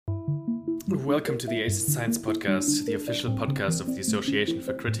Welcome to the ACIT Science Podcast, the official podcast of the Association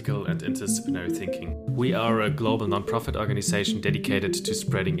for Critical and Interdisciplinary Thinking. We are a global nonprofit organization dedicated to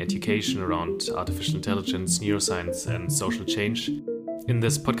spreading education around artificial intelligence, neuroscience, and social change. In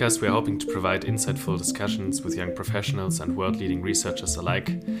this podcast, we are hoping to provide insightful discussions with young professionals and world-leading researchers alike.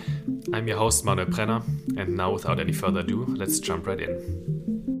 I'm your host, Manuel Brenner, and now without any further ado, let's jump right in.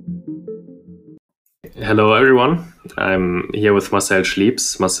 Hello, everyone. I'm here with Marcel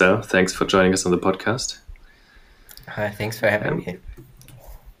Schliebs. Marcel, thanks for joining us on the podcast. Hi, thanks for having me.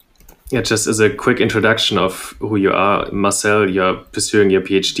 Yeah, just as a quick introduction of who you are, Marcel, you're pursuing your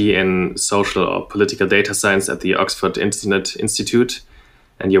Ph.D. in social or political data science at the Oxford Internet Institute,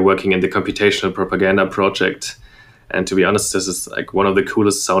 and you're working in the Computational Propaganda Project. And to be honest, this is like one of the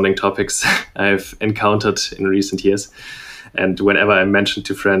coolest sounding topics I've encountered in recent years. And whenever I mentioned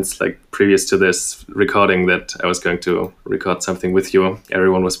to friends, like previous to this recording, that I was going to record something with you,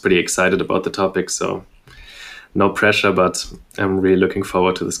 everyone was pretty excited about the topic. So no pressure, but I'm really looking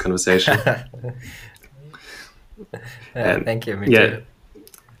forward to this conversation. Thank you. Me too.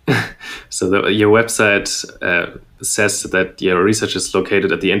 So your website says that your research is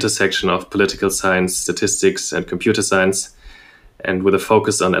located at the intersection of political science, statistics, and computer science, and with a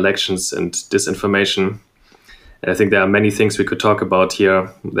focus on elections and disinformation. And I think there are many things we could talk about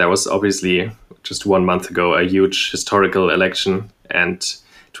here. There was obviously just 1 month ago a huge historical election, and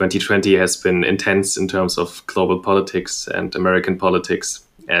 2020 has been intense in terms of global politics and American politics,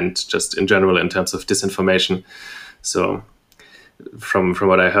 and just in general in terms of disinformation. So from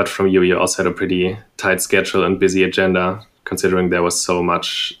what I heard from you, you also had a pretty tight schedule and busy agenda, considering there was so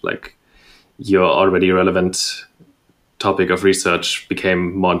much, like your already relevant topic of research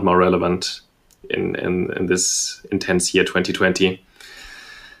became more and more relevant in this intense year 2020.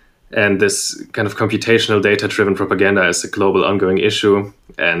 And this kind of computational data-driven propaganda is a global ongoing issue,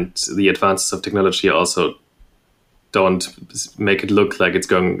 and the advances of technology also don't make it look like it's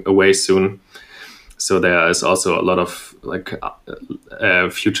going away soon. So there is also a lot of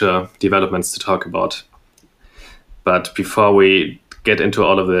future developments to talk about. But before we get into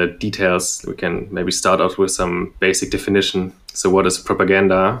all of the details, we can maybe start out with some basic definition. So what is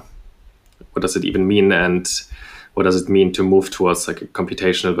propaganda? What does it even mean, and what does it mean to move towards like a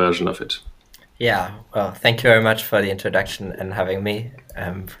computational version of it? Yeah, well, thank you very much for the introduction and having me.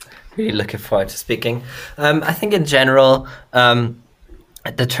 I'm really looking forward to speaking. I think in general,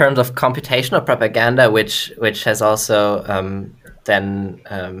 the terms of computational propaganda, which has also then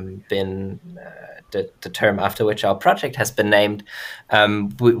been the term after which our project has been named,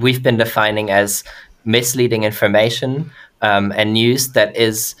 we've been defining as misleading information and news that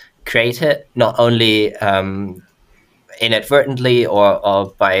is created not only inadvertently or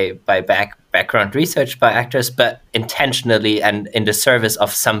by background research by actors, but intentionally and in the service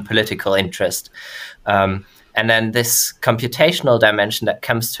of some political interest. And then this computational dimension that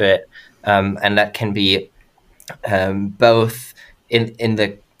comes to it, and that can be both in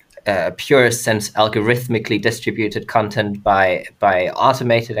the purest sense algorithmically distributed content by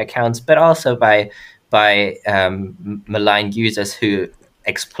automated accounts, but also by malign users who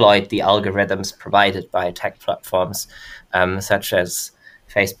exploit the algorithms provided by tech platforms such as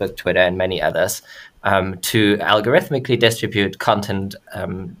Facebook, Twitter, and many others to algorithmically distribute content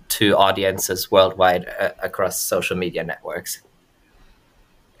to audiences worldwide across social media networks.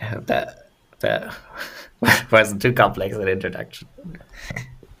 I hope that wasn't too complex an introduction.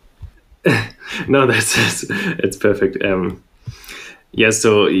 No, it's perfect. Yeah,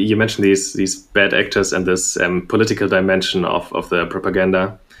 so you mentioned these bad actors and this political dimension of the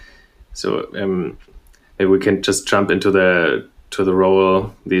propaganda. So maybe we can just jump into the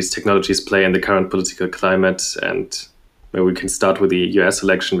role these technologies play in the current political climate, and maybe we can start with the US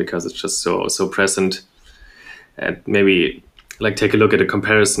election because it's just so present, and maybe like take a look at a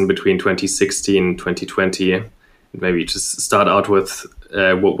comparison between 2016, 2020, and maybe just start out with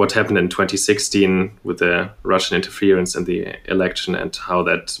what happened in 2016 with the Russian interference in the election and how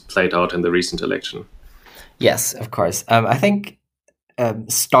that played out in the recent election. Yes, of course. I think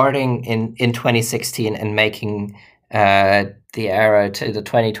starting in 2016 and making the arrow to the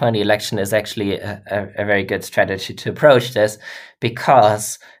 2020 election is actually a very good strategy to approach this,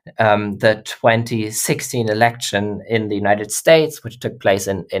 because the 2016 election in the United States, which took place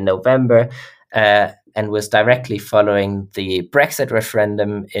in November, and was directly following the Brexit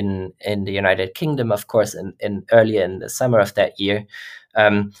referendum in the United Kingdom, of course, in earlier in the summer of that year,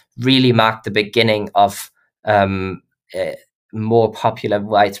 really marked the beginning of more popular,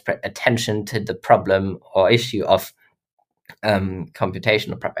 widespread attention to the problem or issue of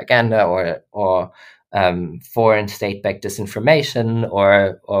computational propaganda or foreign state-backed disinformation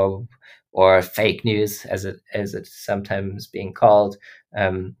or or fake news, as it's sometimes being called,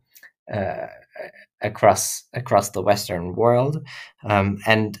 uh, across the Western world,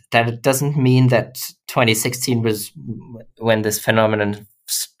 and that it doesn't mean that 2016 was when this phenomenon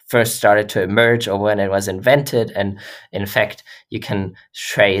first started to emerge or when it was invented. And in fact, you can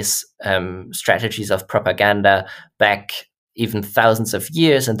trace strategies of propaganda back even thousands of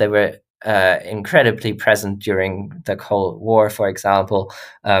years, and they were incredibly present during the Cold War, for example,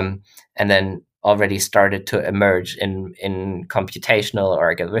 and then already started to emerge in computational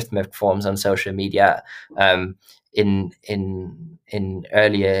or algorithmic forms on social media in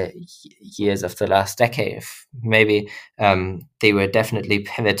earlier years of the last decade. Maybe they were definitely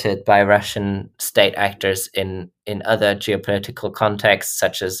pivoted by Russian state actors in other geopolitical contexts,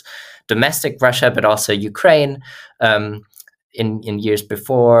 such as domestic Russia, but also Ukraine, in years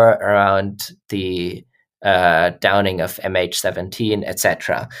before, around the downing of MH17,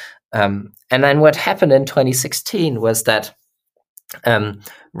 etc. And then what happened in 2016 was that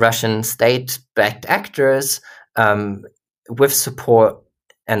Russian state-backed actors, with support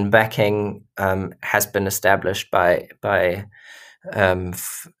and backing, has been established by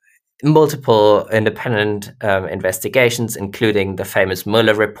multiple independent investigations, including the famous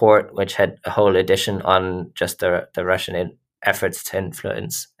Mueller report, which had a whole edition on just the Russian efforts to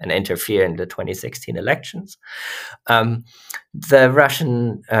influence and interfere in the 2016 elections. The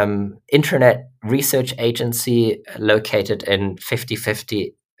Russian Internet Research Agency, located in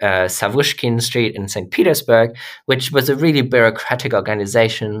 5050 Savushkin Street in St. Petersburg, which was a really bureaucratic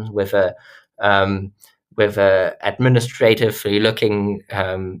organization with a administratively looking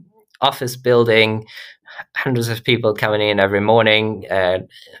office building, hundreds of people coming in every morning at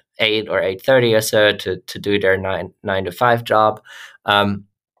 8 or 8:30 or so to do their 9 to 5 job.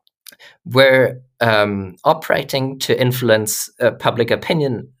 We're operating to influence public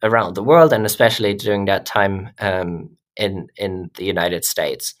opinion around the world, and especially during that time in the United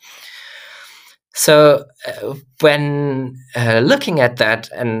States. So when looking at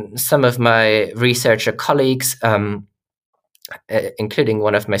that, and some of my researcher colleagues, including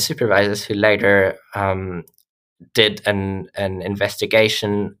one of my supervisors who later did an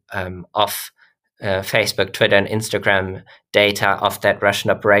investigation of Facebook, Twitter, and Instagram data of that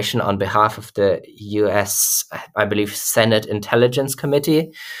Russian operation on behalf of the US, I believe, Senate Intelligence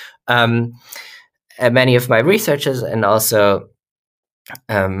Committee. Many of my researchers and also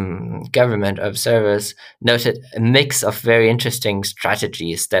government observers noted a mix of very interesting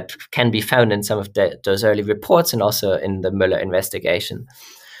strategies that can be found in some of those early reports and also in the Mueller investigation.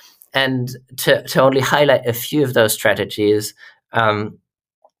 And to only highlight a few of those strategies,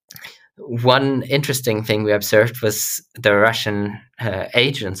 one interesting thing we observed was the Russian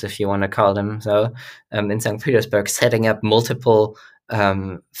agents, if you want to call them so, in St. Petersburg, setting up multiple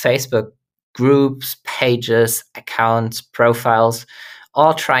Facebook groups, pages, accounts, profiles,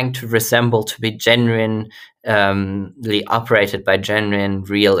 all trying to resemble to be genuinely operated by genuine,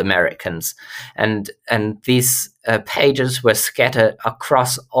 real Americans. And these pages were scattered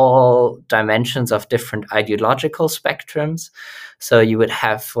across all dimensions of different ideological spectrums. So you would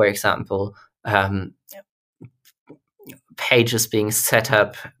have, for example, pages being set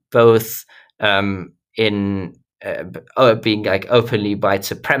up both in being like openly white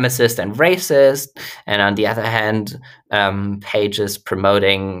supremacist and racist, and on the other hand, pages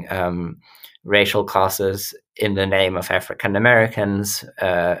promoting racial causes in the name of African Americans,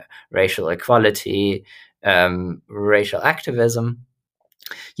 racial equality, racial activism.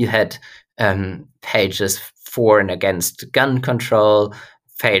 You had pages for and against gun control,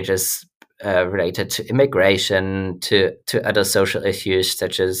 pages related to immigration, to other social issues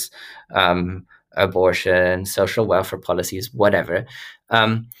such as abortion, social welfare policies, whatever.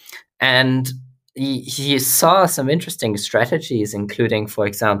 And he saw some interesting strategies, including, for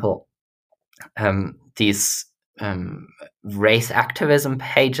example, these race activism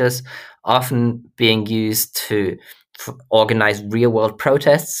pages often being used to organize real-world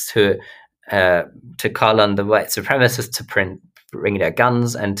protests, to call on the white supremacists to bring their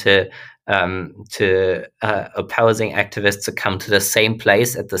guns, and to opposing activists to come to the same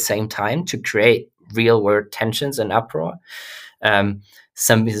place at the same time to create real-world tensions and uproar.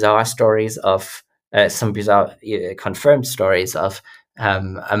 Some bizarre stories of some bizarre confirmed stories of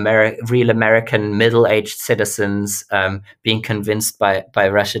real American middle-aged citizens being convinced by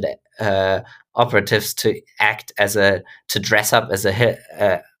Russian operatives to dress up as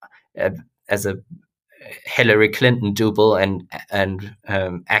a Hillary Clinton double and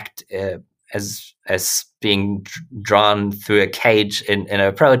act as being drawn through a cage in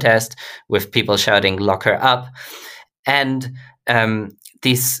a protest with people shouting "lock her up," and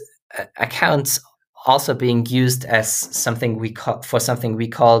these accounts also being used as something we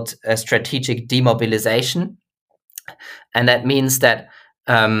called strategic demobilization, and that means that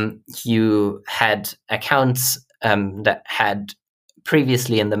you had accounts that had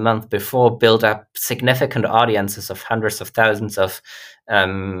previously in the month before built up significant audiences of hundreds of thousands of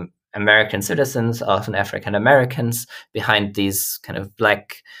American citizens, often African Americans, behind these kind of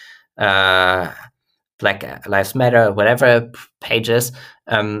Black Lives Matter, whatever pages.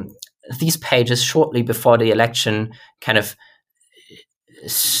 These pages shortly before the election kind of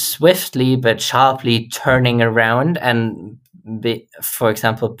swiftly but sharply turning around and, for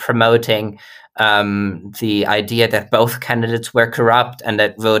example, promoting the idea that both candidates were corrupt and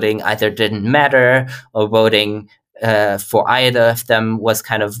that voting either didn't matter or voting for either of them was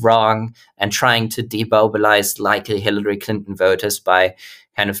kind of wrong, and trying to demobilize likely Hillary Clinton voters by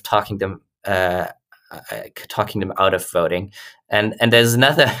kind of talking them out of voting. And there's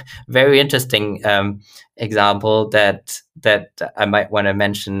another very interesting example that I might want to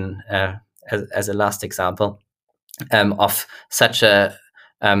mention as a last example of such a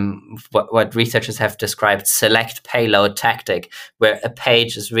what researchers have described select payload tactic, where a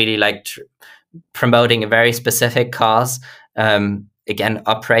page is really like promoting a very specific cause, again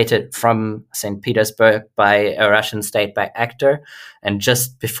operated from St. Petersburg by a Russian state-backed actor, and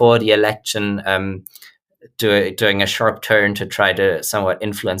just before the election doing a sharp turn to try to somewhat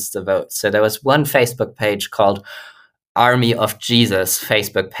influence the vote. So there was one Facebook page called Army of Jesus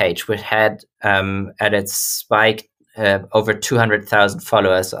Facebook page, which had at its spike over 200,000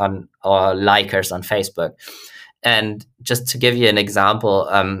 followers or likers on Facebook. And just to give you an example,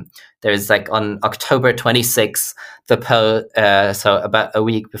 there's like on October 26th, so about a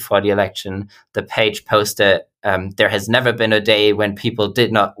week before the election, the page posted, "There has never been a day when people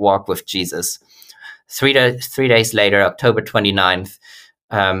did not walk with Jesus." 3 days later, October 29th,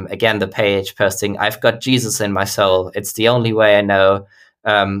 again, the page posting, "I've got Jesus in my soul. It's the only way I know.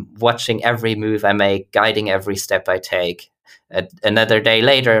 Watching every move I make, guiding every step I take." Another day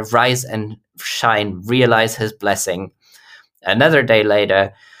later, "Rise and shine, realize his blessing." Another day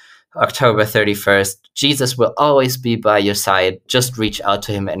later, October 31st, "Jesus will always be by your side. Just reach out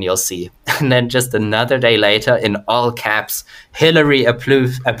to him and you'll see." And then just another day later, in all caps, "Hillary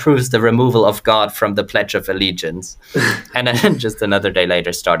approves the removal of God from the Pledge of Allegiance." And then just another day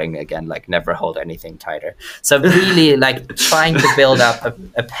later, starting again, like never hold anything tighter. So really like trying to build up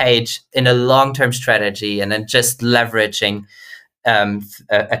a page in a long-term strategy, and then just leveraging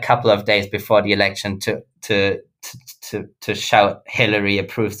a couple of days before the election to shout "Hillary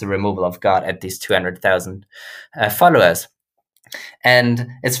approves the removal of God" at these 200,000 followers. And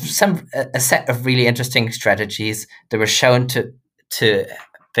it's a set of really interesting strategies that were shown to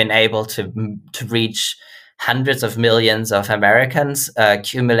been able to reach hundreds of millions of Americans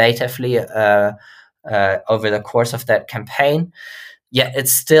cumulatively over the course of that campaign. Yet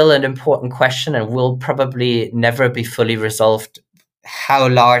it's still an important question and will probably never be fully resolved, how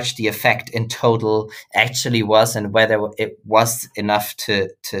large the effect in total actually was, and whether it was enough to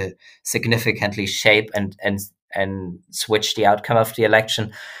significantly shape and switch the outcome of the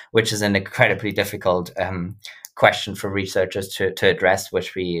election, which is an incredibly difficult question for researchers to address,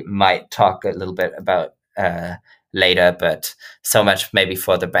 which we might talk a little bit about later. But so much maybe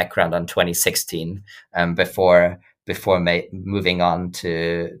for the background on 2016 before moving on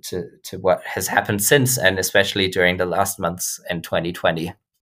to what has happened since, and especially during the last months in 2020.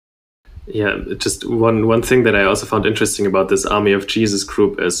 Yeah, just one thing that I also found interesting about this Army of Jesus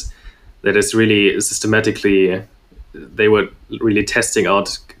group is that it's really systematically, they were really testing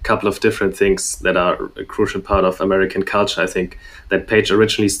out a couple of different things that are a crucial part of American culture. I think that page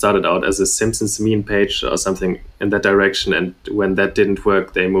originally started out as a Simpsons meme page or something in that direction, and when that didn't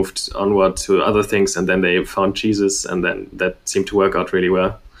work, they moved onward to other things, and then they found Jesus, and then that seemed to work out really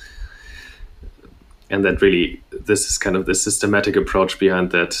well. And that really, this is kind of the systematic approach behind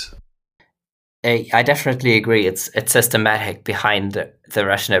that. I definitely agree. It's systematic behind the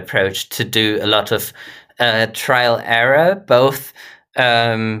Russian approach to do a lot of trial error, both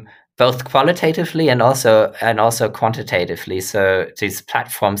qualitatively and also quantitatively. So these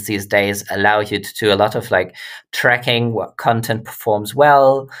platforms these days allow you to do a lot of like tracking what content performs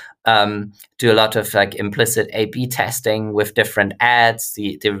well, do a lot of like implicit A/B testing with different ads.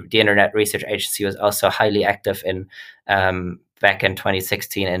 The Internet Research Agency was also highly active in back in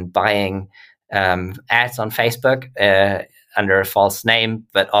 2016 in buying ads on Facebook under a false name,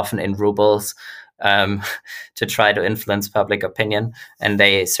 but often in rubles, to try to influence public opinion. And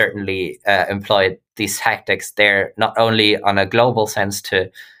they certainly employed these tactics there, not only on a global sense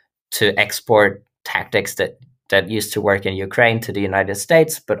to export tactics that that used to work in Ukraine to the United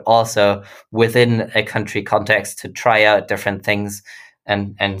States, but also within a country context to try out different things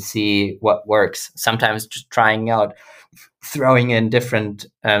and see what works. Sometimes just trying out, throwing in different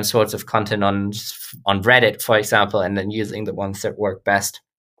sorts of content on Reddit, for example, and then using the ones that work best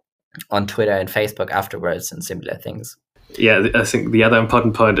on Twitter and Facebook afterwards, and similar things. Yeah, I think the other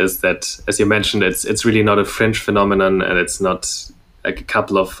important point is that, as you mentioned, it's really not a fringe phenomenon, and it's not like a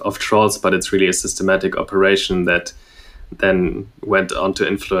couple of trolls, but it's really a systematic operation that then went on to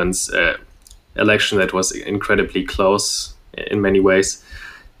influence an election that was incredibly close in many ways.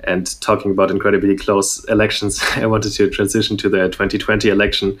 And talking about incredibly close elections, I wanted to transition to the 2020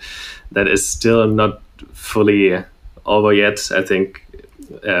 election that is still not fully over yet. I think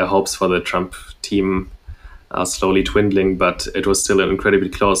hopes for the Trump team are slowly dwindling, but it was still an incredibly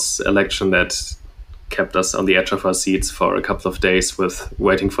close election that kept us on the edge of our seats for a couple of days with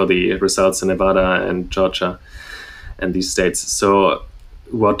waiting for the results in Nevada and Georgia and these states. So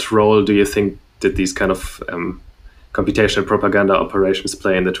what role do you think did these kind of computational propaganda operations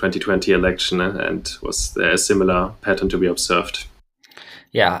play in the 2020 election, and was there a similar pattern to be observed?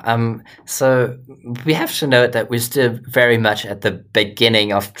 Yeah, so we have to note that we're still very much at the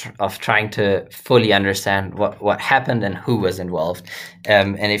beginning of trying to fully understand what happened and who was involved.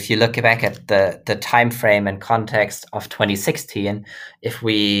 And if you look back at the time frame and context of 2016, if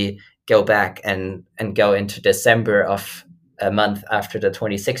we go back and go into December of a month after the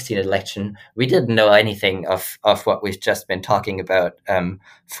 2016 election, we didn't know anything of what we've just been talking about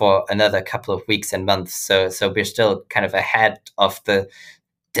for another couple of weeks and months. So we're still kind of ahead of the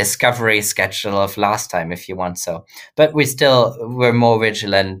discovery schedule of last time, if you want so. But we're more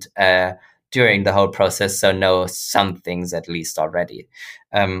vigilant during the whole process, so know some things at least already.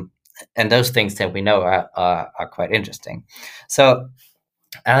 And those things that we know are quite interesting. So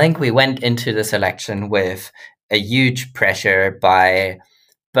I think we went into this election with a huge pressure by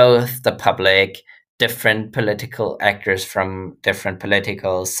both the public, different political actors from different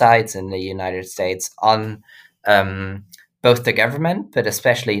political sides in the United States on both the government, but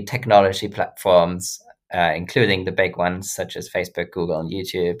especially technology platforms, including the big ones such as Facebook, Google, and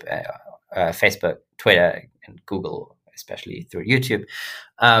YouTube, Facebook, Twitter, and Google, especially through YouTube,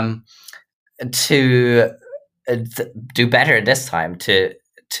 to do better this time, to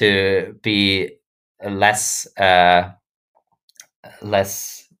be less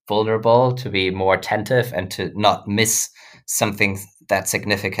vulnerable, to be more attentive, and to not miss something that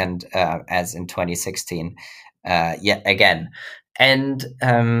significant as in 2016 yet again. And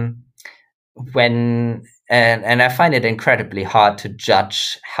I find it incredibly hard to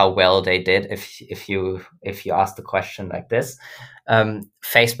judge how well they did if you ask the question like this.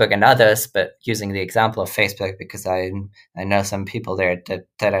 Facebook and others, but using the example of Facebook because I know some people there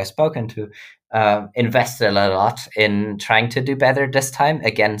that I've spoken to, invested a lot in trying to do better this time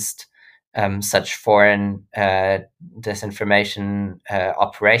against such foreign disinformation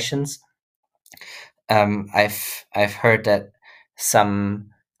operations. I've heard that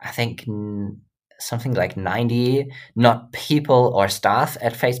I think something like 90, not people or staff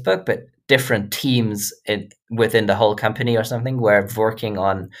at Facebook, but different teams within the whole company or something, were working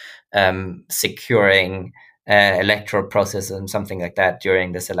on securing electoral process and something like that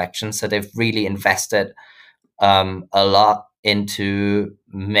during this election. So they've really invested a lot into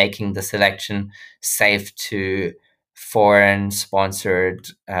making this election safe to foreign sponsored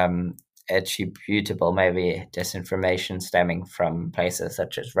attributable maybe disinformation stemming from places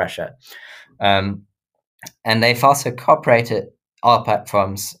such as Russia. And they've also cooperated,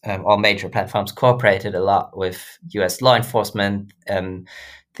 all major platforms cooperated a lot with US law enforcement.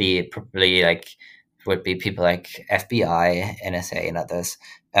 The probably would be people like FBI, NSA, and others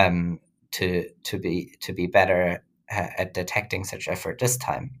to be better at detecting such effort this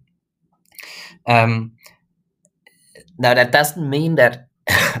time. Now that doesn't mean that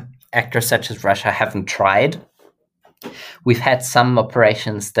actors such as Russia haven't tried. We've had some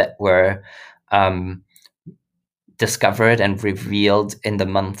operations that were discovered and revealed in the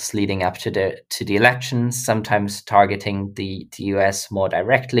months leading up to the elections, sometimes targeting the US more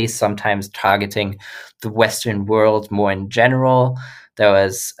directly, sometimes targeting the Western world more in general. There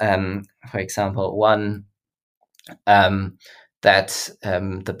was, for example, one that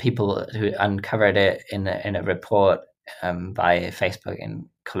the people who uncovered it in a report by Facebook in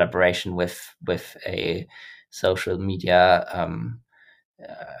collaboration with a social media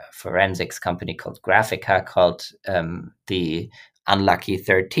forensics company called Graphica, called the Unlucky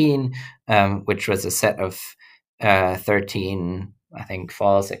 13, which was a set of 13 I think,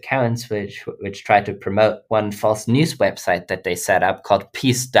 false accounts which try to promote one false news website that they set up called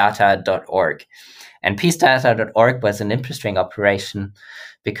peacedata.org. And peacedata.org was an interesting operation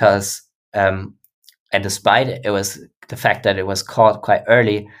because, and despite it was the fact that it was caught quite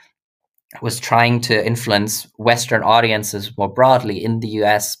early, was trying to influence Western audiences more broadly in the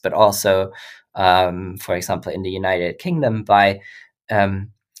US, but also, for example, in the United Kingdom by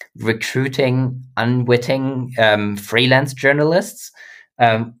recruiting unwitting freelance journalists,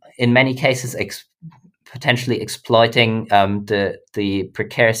 in many cases potentially exploiting the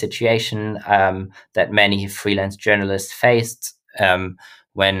precarious situation that many freelance journalists faced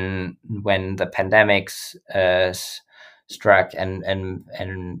when the pandemics struck and then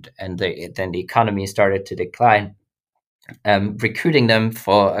the economy started to decline. Recruiting them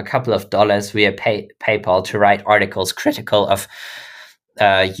for a couple of dollars via PayPal to write articles critical of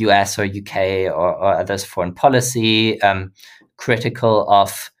US or UK or others' foreign policy, critical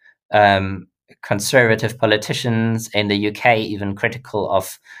of conservative politicians in the UK, even critical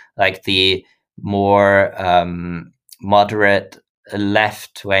of like the more moderate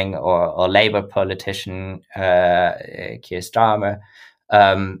left-wing or Labour politician Keir Starmer,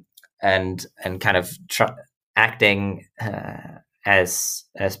 and kind of acting as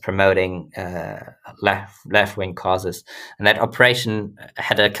promoting left-wing causes. And that operation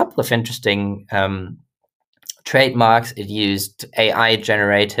had a couple of interesting trademarks. It used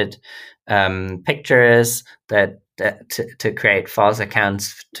AI-generated pictures to create false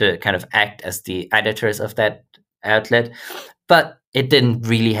accounts to kind of act as the editors of that outlet. But it didn't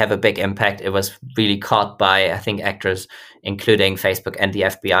really have a big impact. It was really caught by, I think, actors, including Facebook and the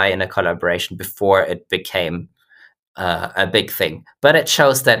FBI, in a collaboration before it became a big thing. But it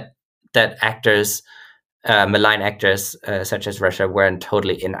shows that actors, malign actors such as Russia, weren't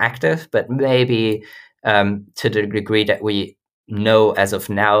totally inactive, but maybe to the degree that we know as of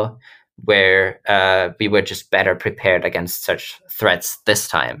now, where we were just better prepared against such threats this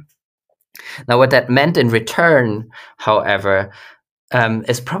time. Now, what that meant in return, however,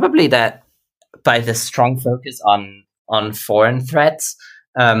 is probably that by the strong focus on foreign threats,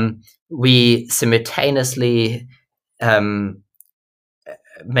 we simultaneously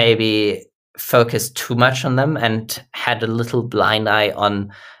maybe focused too much on them and had a little blind eye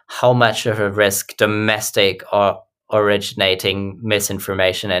on how much of a risk domestic or originating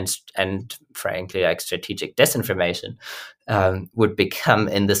misinformation and frankly, like strategic disinformation would become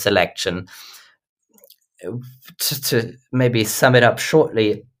in this election. To maybe sum it up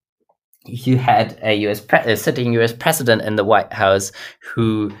shortly, you had a sitting US president in the White House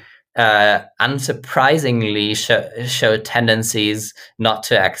who unsurprisingly showed tendencies not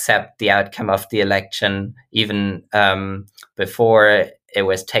to accept the outcome of the election even before it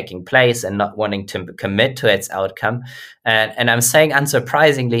was taking place, and not wanting to commit to its outcome. And I'm saying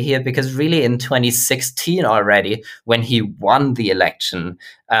unsurprisingly here because really in 2016 already, when he won the election,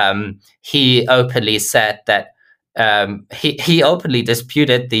 he openly said that he openly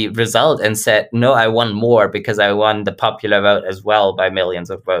disputed the result and said, no, I won more because I won the popular vote as well by millions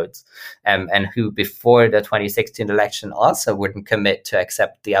of votes. And who before the 2016 election also wouldn't commit to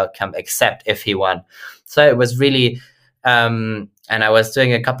accept the outcome except if he won. So it was really, and I was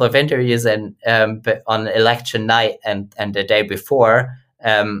doing a couple of interviews but on election night and the day before,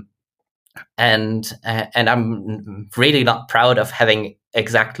 and I'm really not proud of having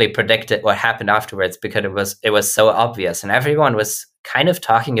exactly predicted what happened afterwards, because it was so obvious, and everyone was kind of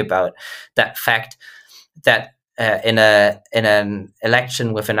talking about that fact that in an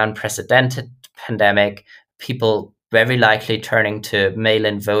election with an unprecedented pandemic, people very likely turning to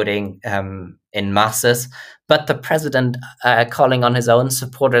mail-in voting in masses, but the president calling on his own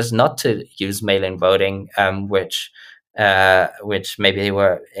supporters not to use mail-in voting, which maybe they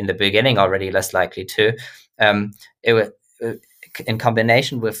were in the beginning already less likely to. It was in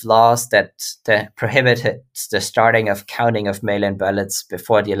combination with laws that prohibited the starting of counting of mail-in ballots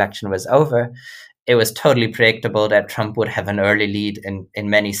before the election was over. It was totally predictable that Trump would have an early lead in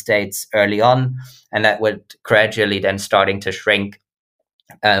many states early on, and that would gradually then starting to shrink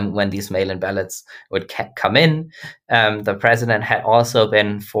when these mail-in ballots would come in. The president had also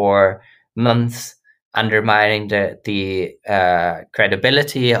been for months undermining the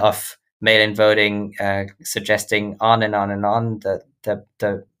credibility of mail-in voting, suggesting on and on and on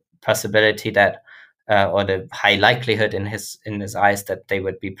the possibility that or the high likelihood in his eyes that they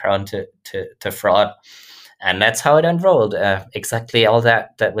would be prone to fraud. And that's how it unrolled. Exactly all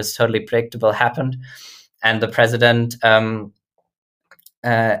that was totally predictable happened. And the president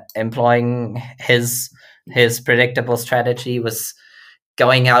employing his predictable strategy was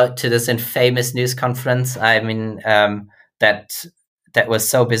going out to this infamous news conference. I mean, that that was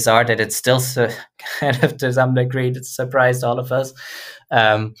so bizarre that it still kind of to some degree it surprised all of us,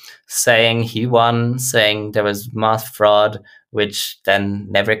 saying he won, saying there was mass fraud, which then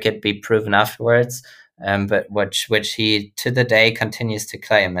never could be proven afterwards, but which he to the day continues to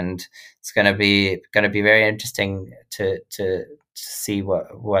claim. And it's going to be very interesting to see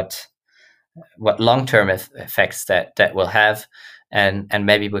what long-term effects that will have. And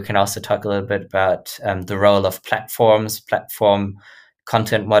maybe we can also talk a little bit about the role of platform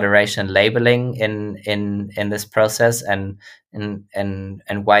content moderation, labeling in this process, and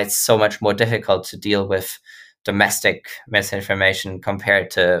why it's so much more difficult to deal with domestic misinformation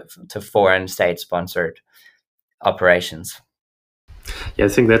compared to foreign state-sponsored operations. Yeah, I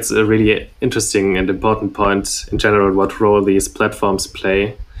think that's a really interesting and important point in general, what role these platforms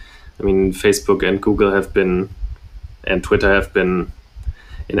play. I mean, Facebook and Google have been, and Twitter have been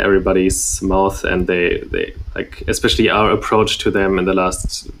in everybody's mouth, and they like, especially our approach to them in the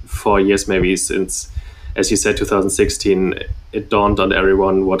last 4 years, maybe since, as you said, 2016, it dawned on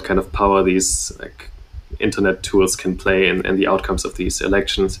everyone what kind of power these like internet tools can play in the outcomes of these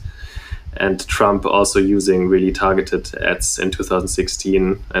elections. And Trump also using really targeted ads in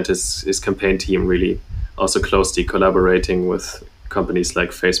 2016, and his campaign team really also closely collaborating with companies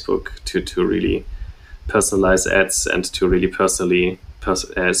like Facebook to really personalize ads and to really personally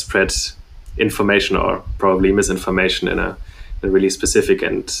spread information, or probably misinformation, in a really specific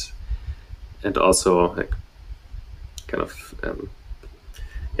and also like kind of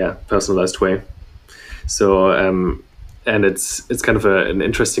personalized way. So and it's kind of an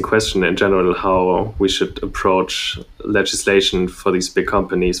interesting question in general, how we should approach legislation for these big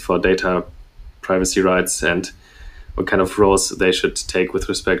companies for data privacy rights, and what kind of roles they should take with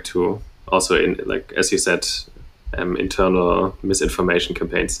respect to also, in, like, as you said, internal misinformation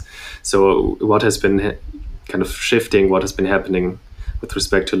campaigns. So what has been kind of shifting, what has been happening with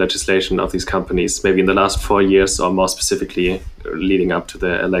respect to legislation of these companies, maybe in the last 4 years, or more specifically leading up to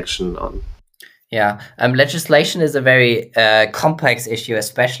the election on? Yeah, legislation is a very complex issue,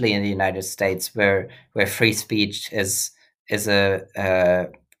 especially in the United States, where free speech is a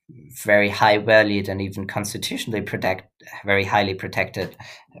very high valued and even constitutionally very highly protected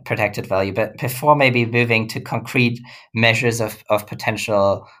value. But before maybe moving to concrete measures of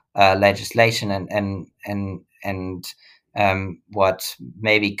potential legislation and what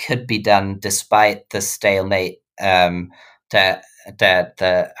maybe could be done despite the stalemate that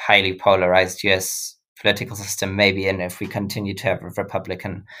the highly polarized U.S. political system may be in, if we continue to have a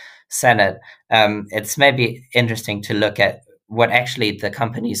Republican Senate, it's maybe interesting to look at what actually the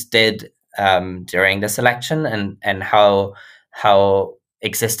companies did during this election, and how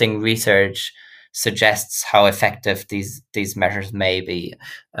existing research suggests how effective these measures may be.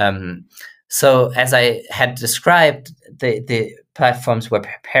 So as I had described, the platforms were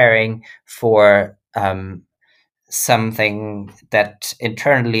preparing for something that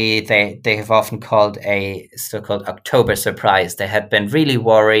internally they have often called a so-called October surprise. They had been really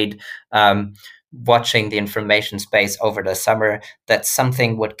worried, watching the information space over the summer, that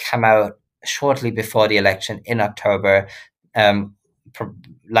something would come out shortly before the election in October,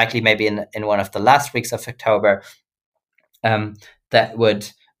 likely maybe in one of the last weeks of October, that would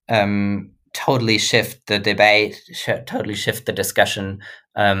totally shift the debate, totally shift the discussion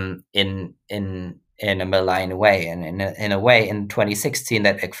in a malign way. And in a way, in 2016,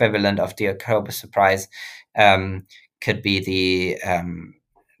 that equivalent of the October surprise could be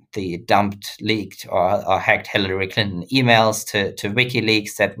the dumped, leaked, or hacked Hillary Clinton emails to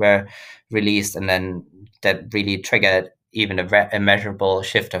WikiLeaks that were released, and then that really triggered even a measurable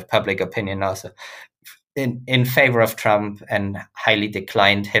shift of public opinion also in favor of Trump, and highly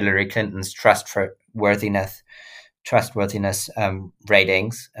declined Hillary Clinton's trustworthiness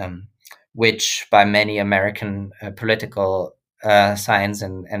ratings, which by many American political science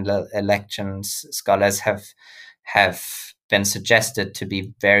and elections scholars have been suggested to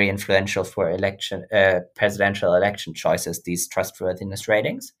be very influential for presidential election choices, these trustworthiness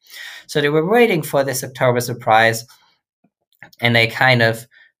ratings. So they were waiting for this October surprise, and they kind of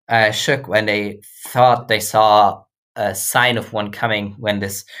shook when they thought they saw a sign of one coming, when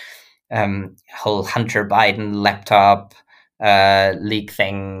this whole Hunter Biden laptop leak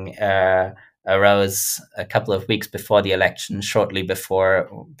thing arose a couple of weeks before the election, shortly before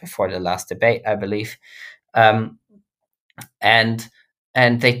the last debate, I believe. And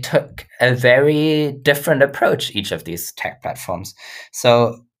they took a very different approach, each of these tech platforms.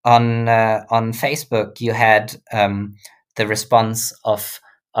 So on Facebook, you had the response of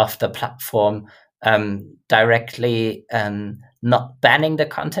the platform directly not banning the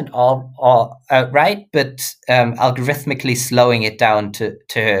content all outright, but algorithmically slowing it down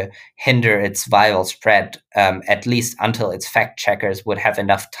to hinder its viral spread, at least until its fact checkers would have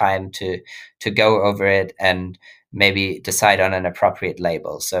enough time to go over it and maybe decide on an appropriate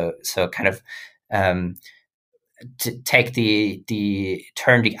label. So kind of to take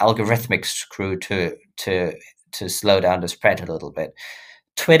turn the algorithmic screw to slow down the spread a little bit.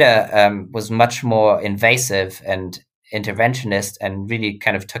 Twitter was much more invasive and interventionist, and really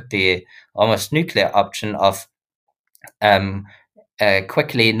kind of took the almost nuclear option of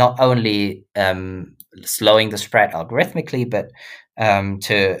quickly not only slowing the spread algorithmically, but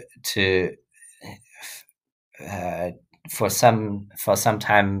for some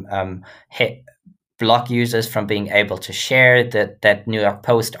time hit block users from being able to share that New York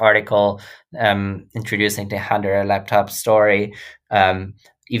Post article introducing the Hunter laptop story,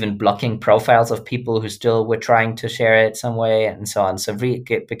 even blocking profiles of people who still were trying to share it some way, and so on. So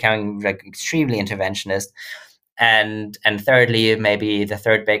becoming like extremely interventionist. And thirdly, maybe the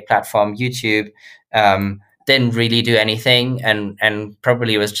third big platform, YouTube, didn't really do anything, and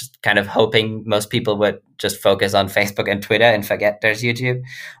probably was just kind of hoping most people would just focus on Facebook and Twitter and forget there's YouTube.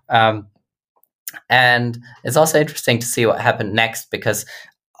 And it's also interesting to see what happened next, because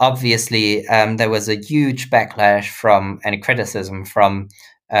obviously there was a huge backlash and criticism from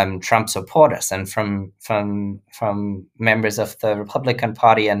Trump supporters and from members of the Republican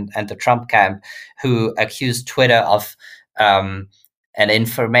Party and the Trump camp, who accused Twitter of an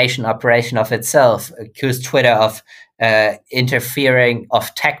information operation of itself, accused Twitter of interfering,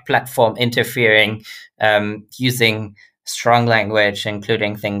 of tech platform interfering, using strong language,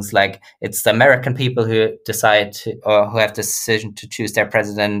 including things like it's the American people who decide to, or who have the decision to choose their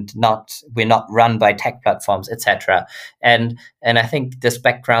president, we're not run by tech platforms, etc. And I think this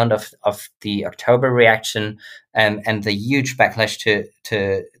background of the October reaction and the huge backlash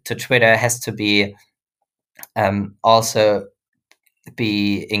to Twitter has to be also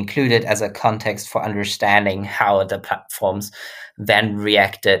be included as a context for understanding how the platforms then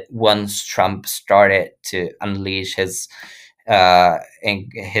reacted once Trump started to unleash his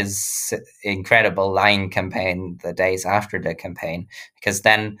incredible lying campaign the days after the campaign. Because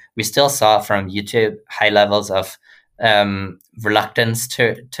then we still saw from YouTube high levels of reluctance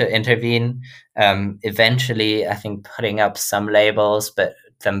to intervene. Eventually, I think putting up some labels, but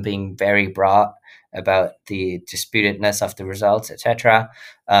them being very broad about the disputedness of the results, etc.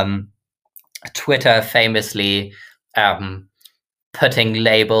 Twitter famously putting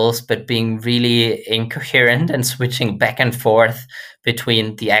labels, but being really incoherent and switching back and forth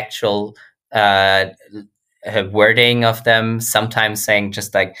between the actual wording of them, sometimes saying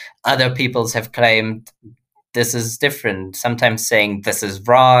just like other peoples have claimed this is different, sometimes saying this is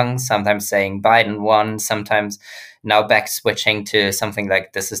wrong, sometimes saying Biden won, sometimes now back switching to something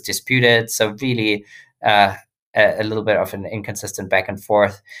like this is disputed. So really a little bit of an inconsistent back and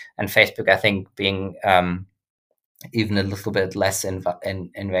forth. And Facebook, I think, being even a little bit less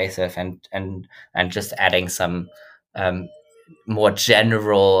invasive and just adding some more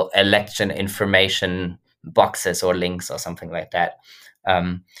general election information boxes or links or something like that.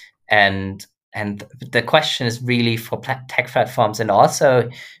 And the question is really for tech platforms and also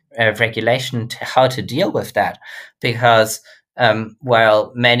regulation to how to deal with that, because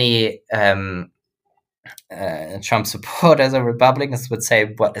while many Trump supporters or Republicans would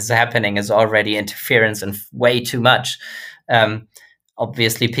say what is happening is already interference and way too much,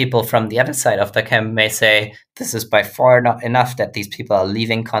 obviously people from the other side of the camp may say this is by far not enough, that these people are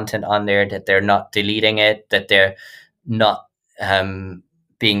leaving content on there, that they're not deleting it, that they're not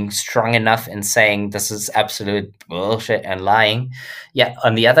being strong enough in saying this is absolute bullshit and lying. Yet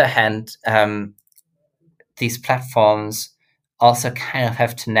on the other hand, these platforms also kind of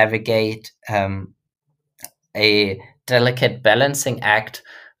have to navigate a delicate balancing act,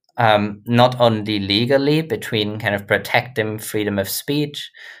 not only legally between kind of protecting freedom of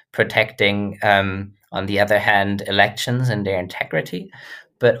speech, protecting, on the other hand, elections and their integrity,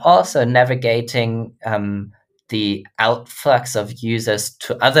 but also navigating the outflux of users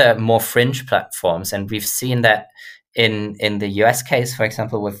to other more fringe platforms. And we've seen that in the US case, for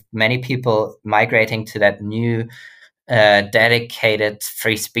example, with many people migrating to that new dedicated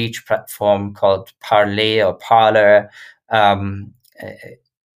free speech platform called Parler or Parler,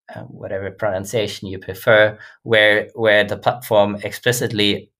 whatever pronunciation you prefer, where the platform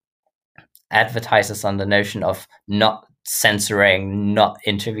explicitly advertises on the notion of not censoring, not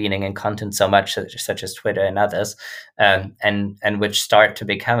intervening in content so much, such as Twitter and others, and which start to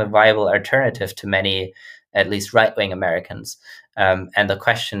become a viable alternative to many, at least right-wing Americans. and the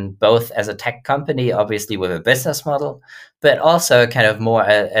question, both as a tech company, obviously with a business model, but also kind of more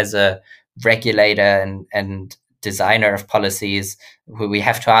as a regulator and designer of policies, where we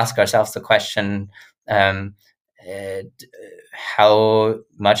have to ask ourselves the question, um, uh, how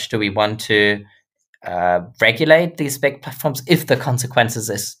much do we want to regulate these big platforms if the consequences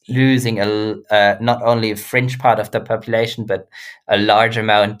is losing not only a fringe part of the population, but a large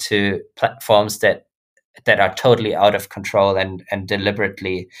amount to platforms that are totally out of control and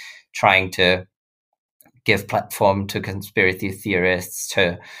deliberately trying to give platform to conspiracy theorists,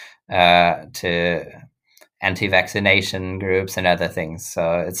 to anti-vaccination groups and other things.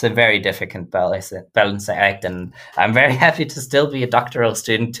 So it's a very difficult balancing act, and I'm very happy to still be a doctoral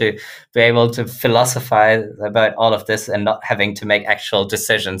student, to be able to philosophize about all of this and not having to make actual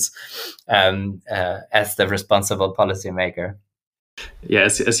decisions as the responsible policymaker. Yeah,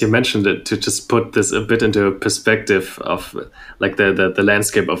 as you mentioned it, to just put this a bit into perspective of like the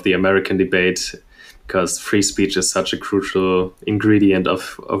landscape of the American debate, because free speech is such a crucial ingredient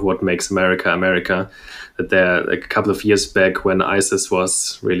of what makes America America, that there, like a couple of years back when ISIS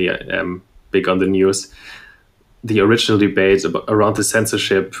was really big on the news, the original debate around the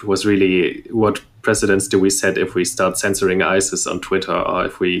censorship was really, what precedents do we set if we start censoring ISIS on Twitter, or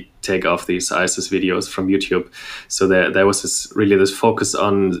if we take off these ISIS videos from YouTube? So there was this focus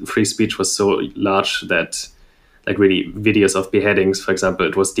on free speech was so large that, like, really videos of beheadings, for example,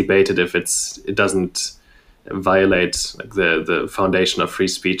 it was debated if it doesn't violate like the foundation of free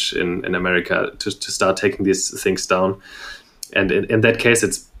speech in America to start taking these things down. And in that case,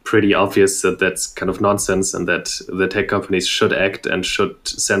 it's pretty obvious that that's kind of nonsense, and that the tech companies should act and should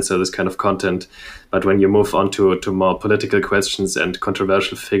censor this kind of content. But when you move on to more political questions and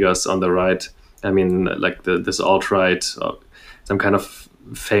controversial figures on the right, I mean, like this alt-right, or some kind of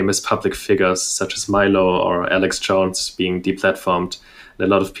famous public figures such as Milo or Alex Jones being deplatformed, and a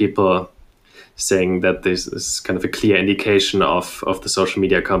lot of people saying that this is kind of a clear indication of the social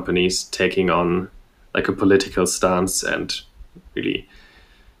media companies taking on like a political stance and really,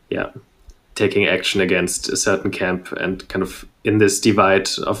 taking action against a certain camp, and kind of in this divide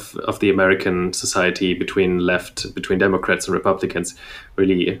of the American society between Democrats and Republicans,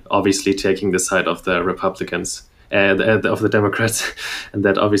 really obviously taking the side of the Republicans and of the Democrats, and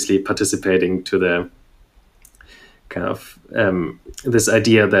that obviously participating to the kind of this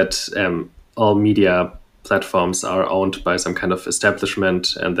idea that all media platforms are owned by some kind of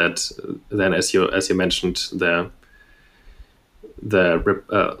establishment, and that then, as you mentioned,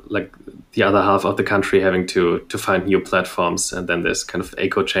 like the other half of the country having to find new platforms, and then this kind of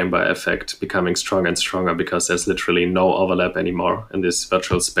echo chamber effect becoming stronger and stronger, because there's literally no overlap anymore in these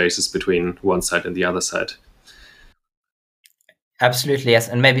virtual spaces between one side and the other side. Absolutely, yes.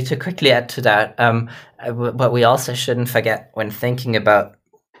 And maybe to quickly add to that, what we also shouldn't forget when thinking about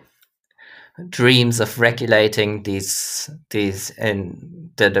dreams of regulating these in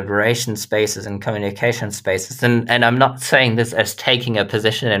the deliberation spaces and communication spaces, and I'm not saying this as taking a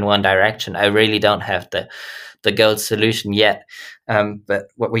position in one direction. I really don't have the gold solution yet, but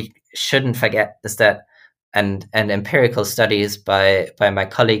what we shouldn't forget is that, and empirical studies by my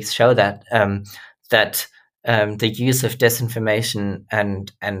colleagues show that the use of disinformation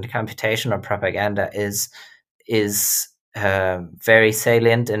and computational propaganda is very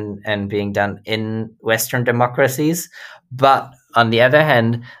salient and being done in Western democracies. But on the other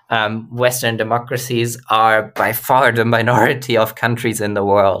hand, Western democracies are by far the minority of countries in the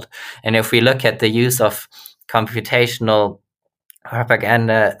world. And if we look at the use of computational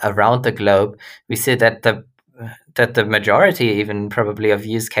propaganda around the globe, we see that the majority, even probably, of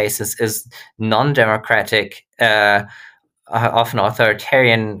use cases is non-democratic, often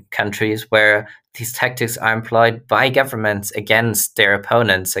authoritarian countries, where these tactics are employed by governments against their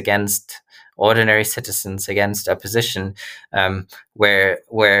opponents, against ordinary citizens, against opposition,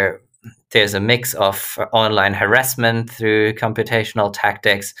 where there's a mix of online harassment through computational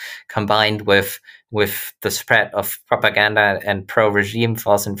tactics combined with the spread of propaganda and pro-regime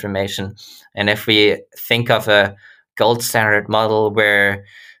false information. And if we think of a gold standard model where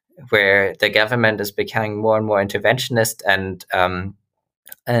the government is becoming more and more interventionist and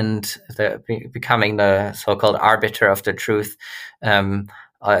becoming the so-called arbiter of the truth,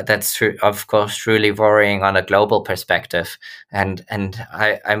 that's true, of course, truly worrying on a global perspective. And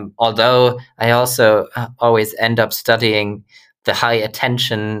I'm although I also always end up studying the high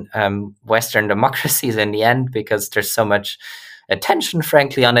attention Western democracies in the end, because there's so much attention,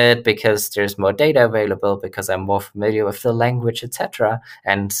 frankly, on it, because there's more data available, because I'm more familiar with the language, etc.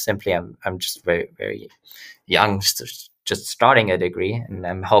 And simply, I'm just very, very young, just starting a degree, and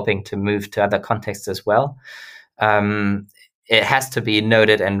I'm hoping to move to other contexts as well. it has to be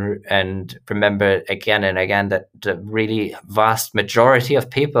noted and remembered again and again that the really vast majority of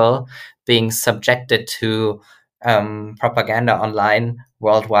people being subjected to propaganda online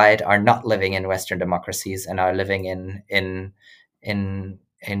worldwide are not living in Western democracies and are living in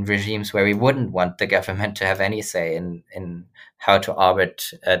regimes where we wouldn't want the government to have any say in how to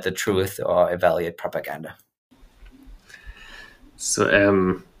arbit the truth or evaluate propaganda. So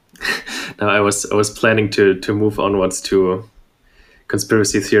now I was planning to move onwards to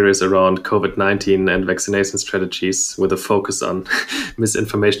conspiracy theories around COVID-19 and vaccination strategies with a focus on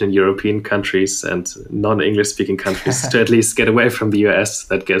misinformation in European countries and non-English speaking countries to at least get away from the US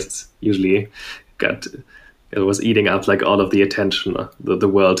that it was eating up like all of the attention the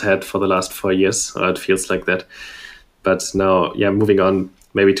world had for the last 4 years, or it feels like that. But now, moving on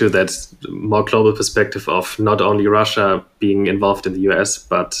maybe to that more global perspective of not only Russia being involved in the US,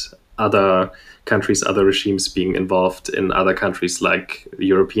 but other countries, other regimes being involved in other countries, like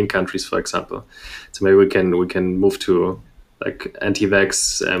European countries, for example. So maybe we can move to like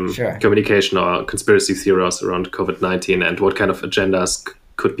anti-vax communication or conspiracy theories around COVID-19 and what kind of agendas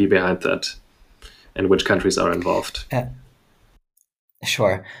could be behind that, and which countries are involved.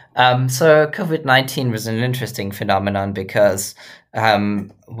 Sure. So COVID-19 was an interesting phenomenon because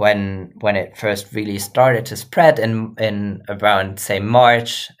when it first really started to spread in around, say,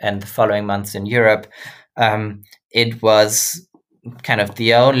 March and the following months in Europe, it was kind of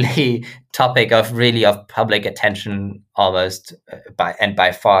the only topic of public attention almost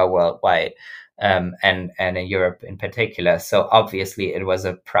by far worldwide, and in Europe in particular. So obviously it was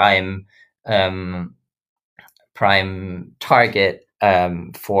a prime target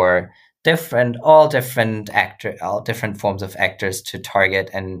for all different forms of actors to target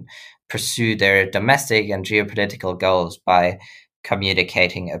and pursue their domestic and geopolitical goals by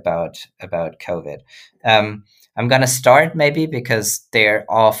communicating about COVID. I'm going to start maybe because they're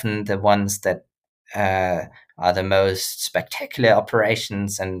often the ones that are the most spectacular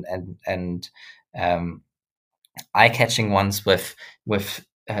operations and eye-catching ones with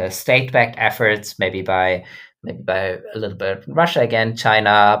state-backed efforts, maybe by a little bit Russia again,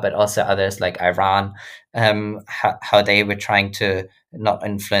 China, but also others like Iran, how they were trying to not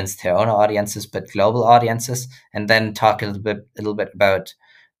influence their own audiences but global audiences, and then talk a little bit about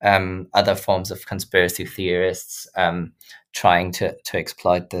other forms of conspiracy theorists trying to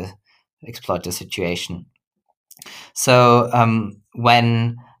exploit the situation. So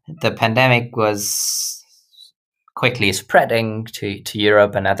when the pandemic was quickly spreading to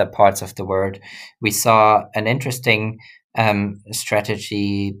Europe and other parts of the world, we saw an interesting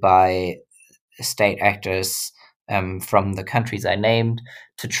strategy by state actors from the countries I named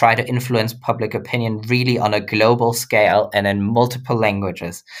to try to influence public opinion really on a global scale and in multiple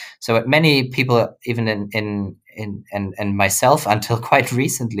languages. So what many people, even in myself until quite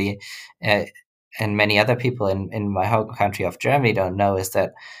recently, and many other people in my home country of Germany don't know, is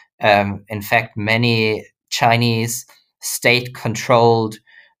that in fact many Chinese state-controlled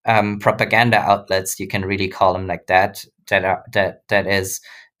propaganda outlets, you can really call them like that is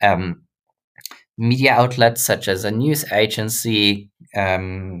media outlets such as a news agency,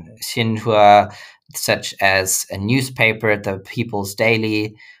 Xinhua, such as a newspaper, the People's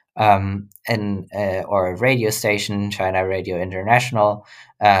Daily, or a radio station, China Radio International,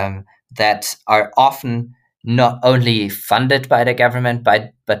 that are often not only funded by the government,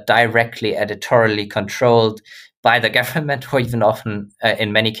 but directly editorially controlled by the government, or even often,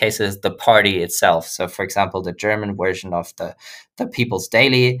 in many cases, the party itself. So, for example, the German version of the People's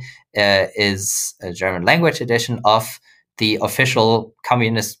Daily is a German language edition of the official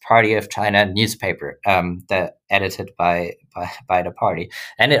Communist Party of China newspaper, that edited by the party,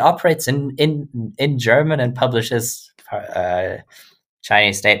 and it operates in German and publishes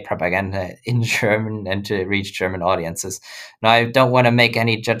Chinese state propaganda in German and to reach German audiences. Now, I don't want to make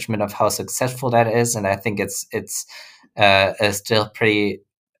any judgment of how successful that is, and I think it's a still pretty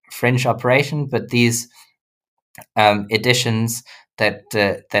fringe operation. But these editions that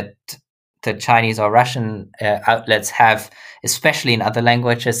the Chinese or Russian outlets have, especially in other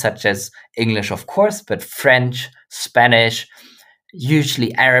languages such as English, of course, but French, Spanish,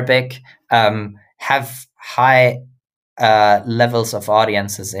 usually Arabic, have high levels of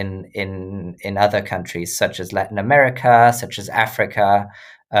audiences in other countries such as Latin America, such as Africa,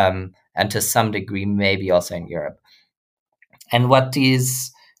 and to some degree maybe also in Europe. And what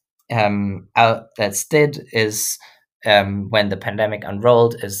these outlets did is, when the pandemic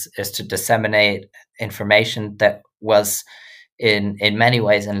unrolled, is to disseminate information that was in many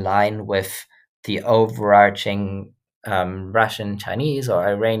ways in line with the overarching Russian, Chinese, or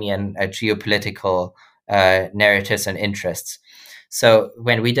Iranian geopolitical narratives and interests. So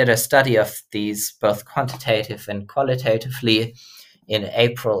when we did a study of these, both quantitative and qualitatively, in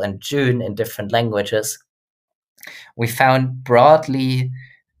April and June in different languages, we found broadly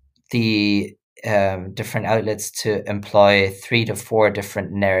the different outlets to employ 3 to 4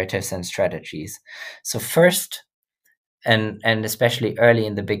 different narratives and strategies. So first, and especially early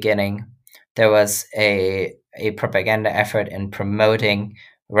in the beginning, there was a propaganda effort in promoting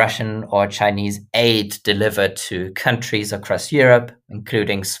Russian or Chinese aid delivered to countries across Europe,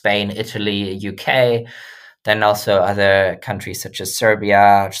 including Spain, Italy, UK, then also other countries such as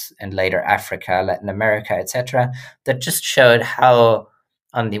Serbia and later Africa, Latin America, etc., that just showed how,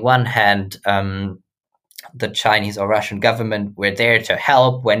 on the one hand, the Chinese or Russian government were there to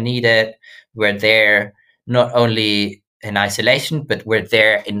help when needed, were there not only in isolation, but were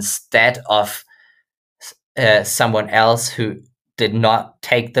there instead of someone else who did not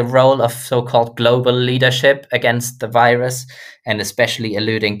take the role of so-called global leadership against the virus, and especially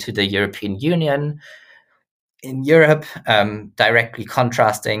alluding to the European Union in Europe, directly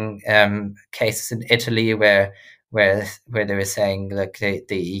contrasting cases in Italy where they were saying, look, the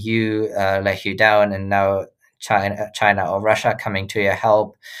EU let you down, and now China or Russia coming to your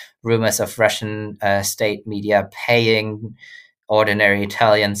help. Rumors of Russian state media paying ordinary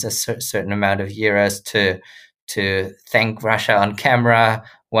Italians a certain amount of euros to thank Russia on camera.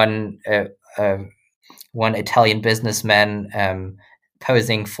 One Italian businessman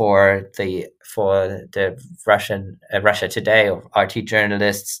posing for the Russian Russia Today or RT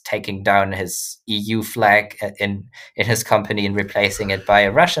journalists, taking down his EU flag in his company and replacing it by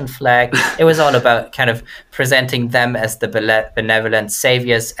a Russian flag. It was all about kind of presenting them as the benevolent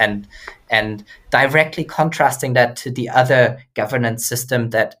saviors and directly contrasting that to the other governance system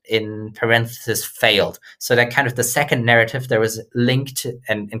that, in parentheses, failed. So that kind of the second narrative that was linked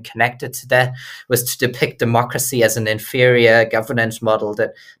and connected to that was to depict democracy as an inferior governance model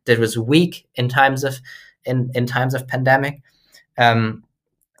that was weak in times of pandemic, and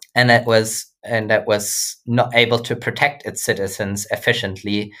that was not able to protect its citizens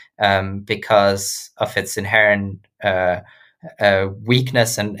efficiently because of its inherent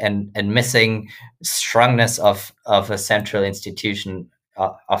weakness and missing strongness of a central institution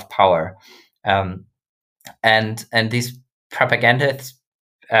of power, and these propaganda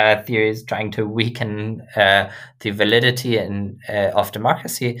theories trying to weaken the validity of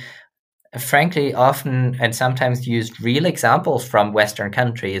democracy, frankly, often and sometimes used real examples from Western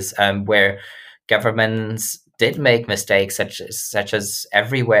countries where governments did make mistakes, such as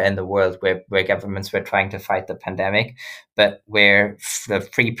everywhere in the world where governments were trying to fight the pandemic, but where the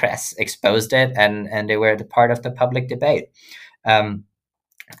free press exposed it and they were the part of the public debate. And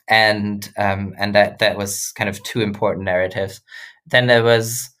that was kind of 2 important narratives. Then there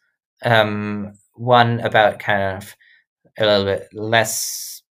was one about kind of a little bit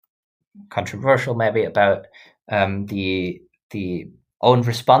less controversial, maybe, about the own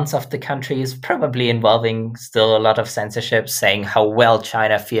response of the countries, probably involving still a lot of censorship, saying how well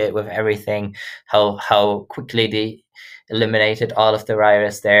China fared with everything, how quickly they eliminated all of the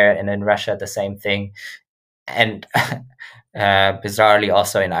virus there, and in Russia the same thing, and bizarrely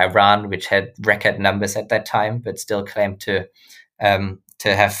also in Iran, which had record numbers at that time, but still claimed to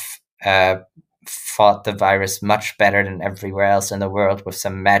have fought the virus much better than everywhere else in the world with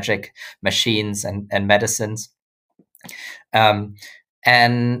some magic machines and medicines.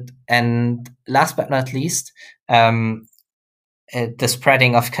 And last but not least, the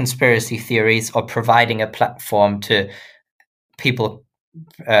spreading of conspiracy theories or providing a platform to people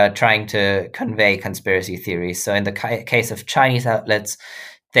trying to convey conspiracy theories. So in the case of Chinese outlets,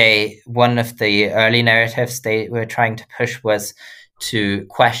 one of the early narratives they were trying to push was to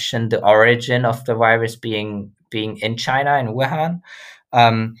question the origin of the virus being in China, in Wuhan.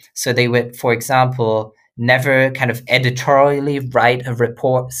 So they would, for example, never kind of editorially write a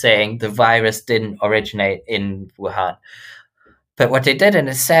report saying the virus didn't originate in Wuhan. But what they did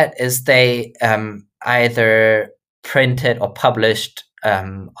instead is they either printed or published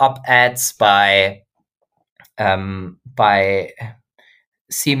op-eds by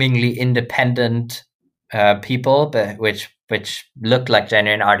seemingly independent people, but which looked like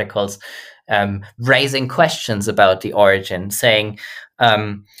genuine articles, raising questions about the origin, saying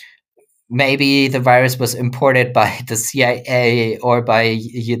maybe the virus was imported by the CIA or by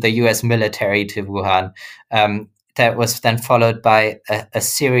the US military to Wuhan. That was then followed by a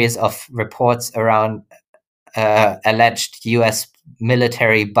series of reports around alleged US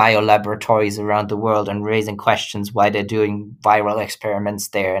military biolaboratories around the world and raising questions why they're doing viral experiments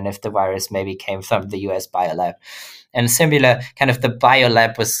there and if the virus maybe came from the US biolab. And similar, kind of the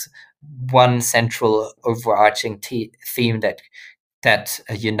biolab was one central overarching theme that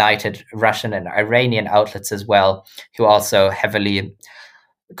united Russian and Iranian outlets as well, who also heavily,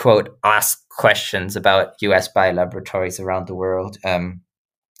 quote, ask questions about US biolaboratories around the world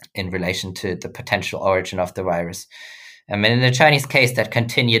in relation to the potential origin of the virus. And in the Chinese case, that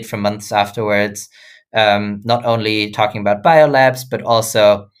continued for months afterwards, not only talking about biolabs, but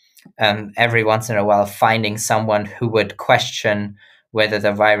also every once in a while finding someone who would question whether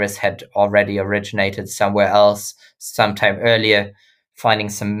the virus had already originated somewhere else sometime earlier, finding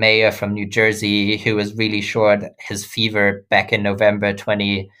some mayor from New Jersey who was really sure that his fever back in November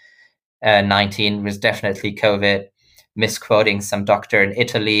 2019 was definitely COVID, misquoting some doctor in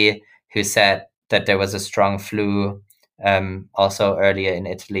Italy who said that there was a strong flu also earlier in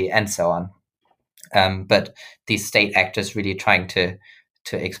Italy, and so on. But these state actors really trying to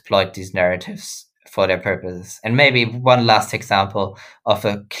exploit these narratives for their purposes. And maybe one last example of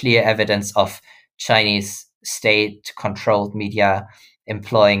a clear evidence of Chinese state-controlled media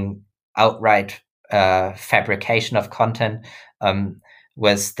employing outright fabrication of content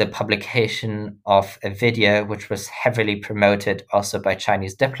was the publication of a video which was heavily promoted also by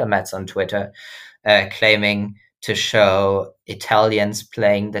Chinese diplomats on Twitter, claiming to show Italians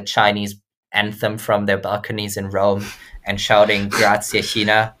playing the Chinese anthem from their balconies in Rome and shouting "Grazie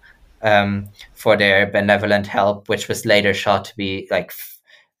China" for their benevolent help, which was later shot to be like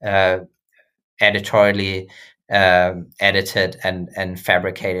editorially edited and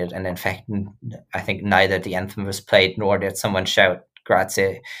fabricated. And in fact, I think neither the anthem was played nor did someone shout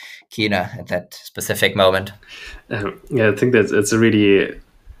 "Grazie China" at that specific moment. Yeah, I think it's a really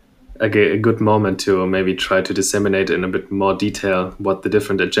a good moment to maybe try to disseminate in a bit more detail what the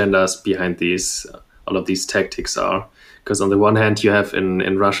different agendas behind all of these tactics are. Because on the one hand, you have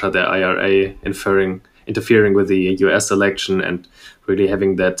in Russia the IRA interfering with the US election and really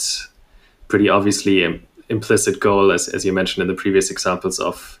having that pretty obviously implicit goal, as you mentioned in the previous examples,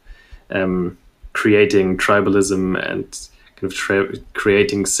 of creating tribalism and kind of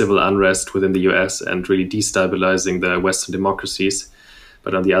creating civil unrest within the US and really destabilizing the Western democracies.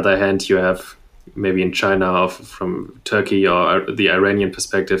 But on the other hand, you have maybe in China or from Turkey or the Iranian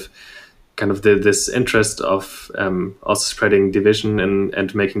perspective, kind of this interest of also spreading division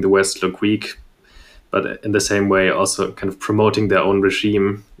and making the West look weak, but in the same way also kind of promoting their own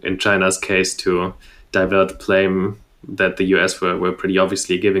regime, in China's case, to divert blame that the US were pretty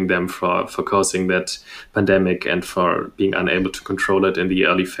obviously giving them for causing that pandemic and for being unable to control it in the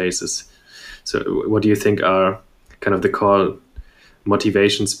early phases. So what do you think are kind of the core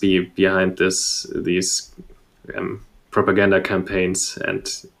motivations behind these propaganda campaigns,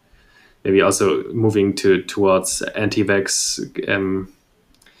 and maybe also moving towards anti-vax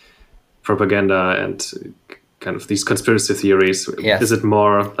propaganda and kind of these conspiracy theories? Yes. Is it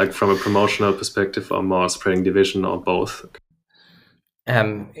more like from a promotional perspective or more spreading division or both?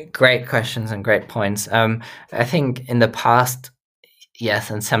 Great questions and great points. I think in the past,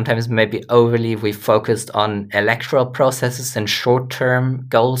 yes, and sometimes maybe overly, we focused on electoral processes and short-term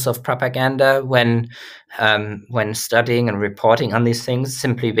goals of propaganda when studying and reporting on these things,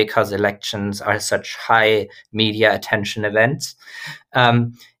 simply because elections are such high media attention events.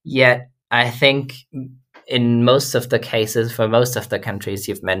 Yet, I think in most of the cases, for most of the countries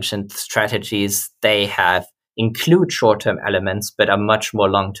you've mentioned, strategies they have include short-term elements, but are much more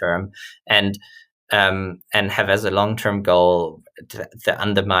long-term and have as a long-term goal the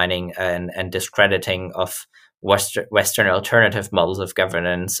undermining and discrediting of Western alternative models of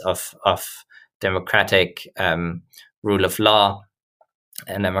governance, of democratic rule of law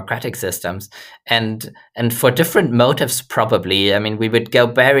and democratic systems, and for different motives probably. I mean, we would go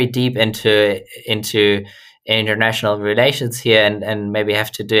very deep into international relations here, and maybe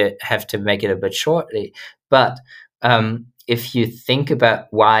have to make it a bit shortly. But if you think about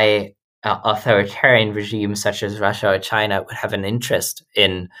why authoritarian regimes such as Russia or China would have an interest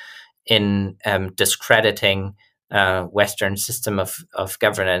in discrediting Western system of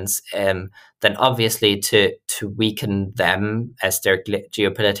governance, then obviously to weaken them as their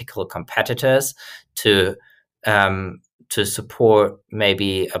geopolitical competitors, to support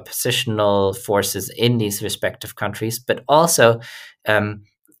maybe oppositional forces in these respective countries, but also,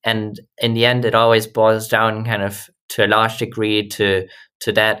 and in the end, it always boils down kind of to a large degree to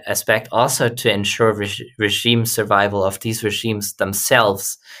that aspect, also to ensure regime survival of these regimes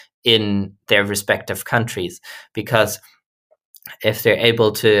themselves in their respective countries. Because if they're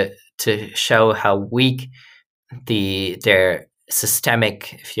able to show how weak their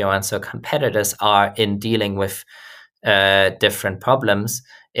systemic, if you want so, competitors are in dealing with different problems,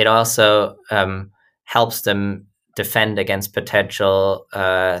 it also helps them defend against potential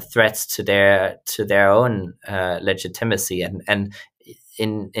threats to their own legitimacy. And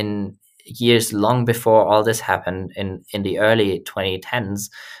in years long before all this happened, in the early 2010s,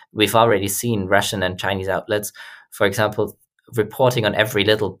 we've already seen Russian and Chinese outlets, for example, reporting on every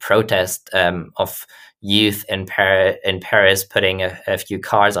little protest of youth in Paris putting a few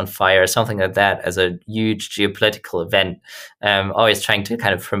cars on fire or something like that as a huge geopolitical event, always trying to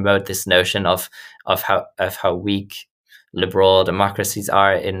kind of promote this notion of how weak liberal democracies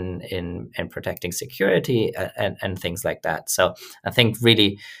are in protecting security and things like that. So I think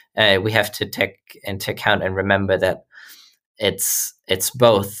really we have to take into account and remember that it's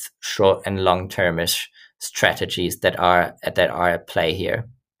both short and long-termish strategies that are at play here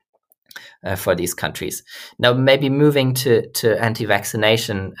for these countries. Now, maybe moving to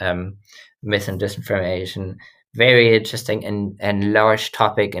anti-vaccination myth and disinformation, very interesting and large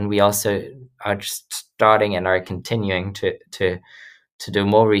topic, and we also are just starting and are continuing to do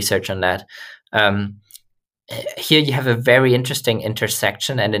more research on that. Here you have a very interesting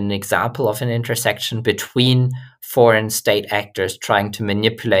intersection and an example of an intersection between foreign state actors trying to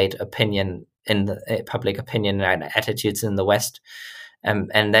manipulate opinion in the public opinion and attitudes in the West, and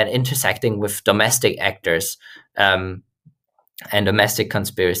then intersecting with domestic actors and domestic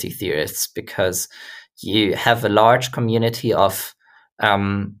conspiracy theorists, because you have a large community of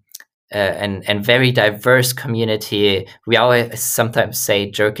and very diverse community. We always sometimes say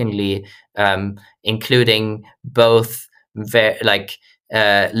jokingly, including both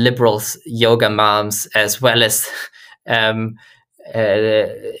liberals, yoga moms, as well as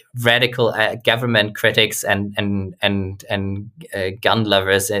radical government critics and gun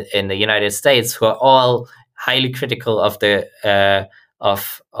lovers in the United States, who are all highly critical of the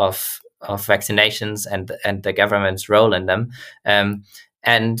of vaccinations and the government's role in them,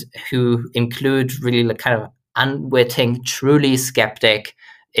 and who include really kind of unwitting, truly skeptic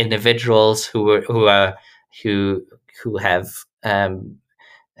individuals who have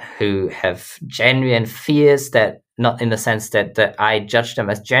genuine fears, that not in the sense that I judge them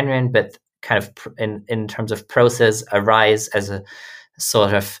as genuine, but kind of in terms of process arise as a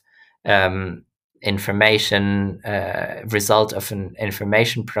sort of information result of an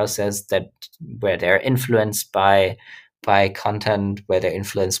information process where they're influenced by content, where they're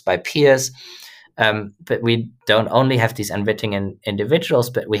influenced by peers. But we don't only have these unwitting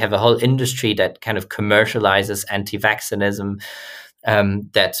individuals, but we have a whole industry that kind of commercializes anti-vaccinism,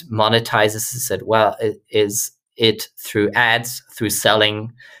 that monetizes it well. Is it through ads, through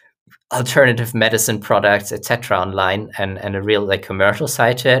selling alternative medicine products, etc., online, and a real commercial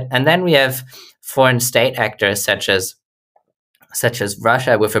side to it. And then we have foreign state actors such as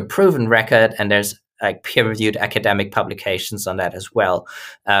Russia with a proven record, and there's peer-reviewed academic publications on that as well,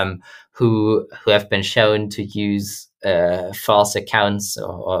 who have been shown to use false accounts,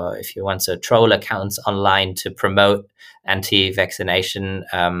 or if you want, so troll accounts online to promote anti-vaccination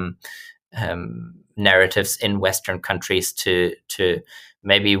narratives in Western countries to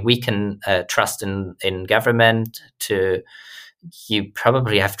maybe weaken trust in government. You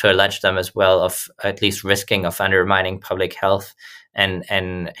probably have to allege them as well of at least risking of undermining public health,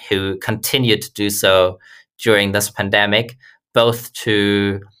 and who continued to do so during this pandemic, both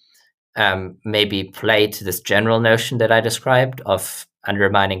to maybe play to this general notion that I described of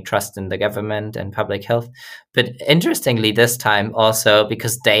undermining trust in the government and public health, but interestingly this time also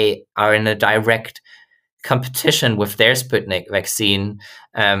because they are in a direct competition with their Sputnik vaccine,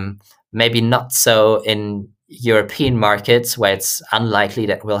 maybe not so in European markets, where it's unlikely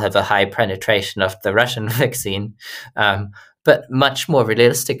that we'll have a high penetration of the Russian vaccine, but much more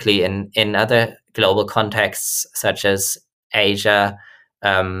realistically in other global contexts such as Asia,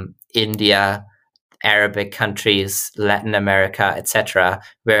 India, Arabic countries, Latin America, etc.,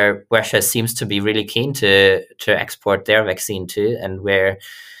 where Russia seems to be really keen to export their vaccine to, and where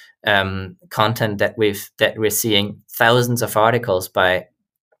content that we're seeing thousands of articles by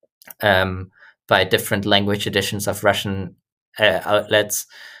different language editions of Russian outlets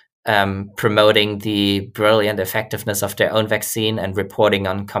promoting the brilliant effectiveness of their own vaccine and reporting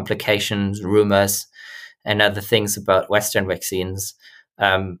on complications, rumors, and other things about Western vaccines,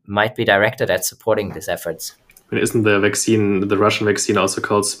 might be directed at supporting these efforts. Isn't the Russian vaccine also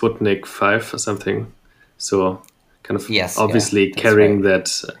called Sputnik 5 or something? So kind of obviously carrying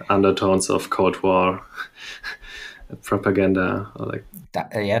that undertones of Cold War propaganda, or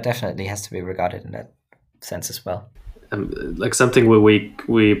definitely has to be regarded in that sense as well. Something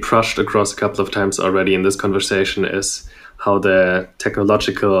we brushed across a couple of times already in this conversation is how the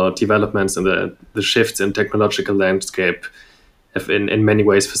technological developments and the shifts in technological landscape have in many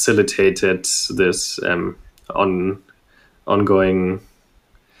ways facilitated this ongoing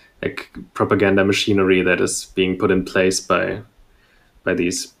like propaganda machinery that is being put in place by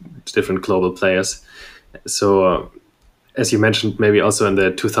these different global players. So as you mentioned, maybe also in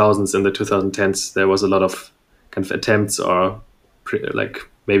the 2000s, in the 2010s, there was a lot of kind of attempts or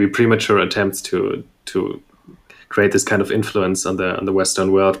maybe premature attempts to create this kind of influence on the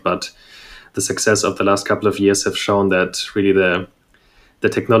Western world. But the success of the last couple of years have shown that really the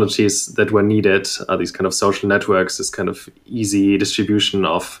technologies that were needed are these kind of social networks, this kind of easy distribution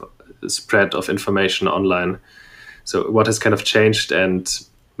of spread of information online. So what has kind of changed, and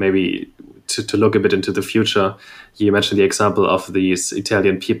maybe to look a bit into the future, you mentioned the example of these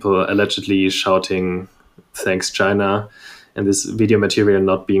Italian people allegedly shouting "Thanks China," and this video material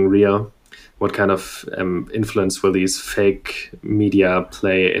not being real. What kind of influence will these fake media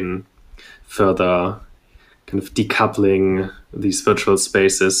play in further kind of decoupling these virtual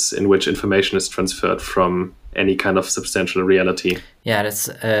spaces in which information is transferred from any kind of substantial reality? Yeah, that's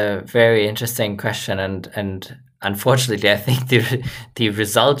a very interesting question, and unfortunately, I think the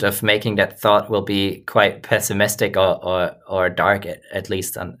result of making that thought will be quite pessimistic or dark, at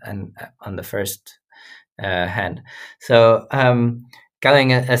least on the first hand. So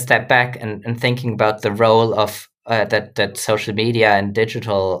going a step back and thinking about the role of that social media and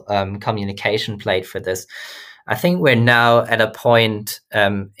digital communication played for this, I think we're now at a point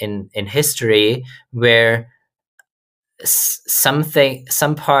in history where some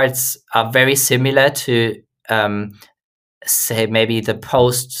parts are very similar to say maybe the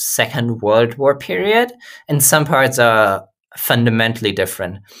post Second World War period, and some parts are fundamentally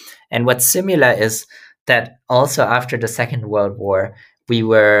different. And what's similar is that also after the Second World War, we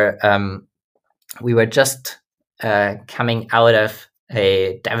were just coming out of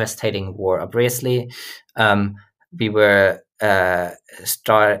a devastating war. Obviously, we were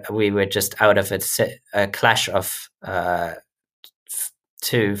just out of a clash of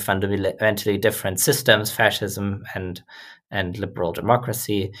two fundamentally different systems, fascism and liberal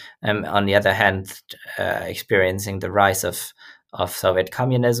democracy. On the other hand, experiencing the rise of Soviet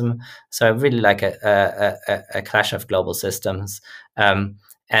communism. So really like a clash of global systems,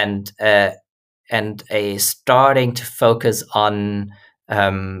 and a starting to focus on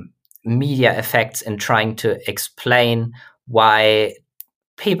media effects and trying to explain why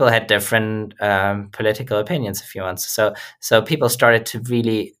people had different political opinions, if you want. So people started to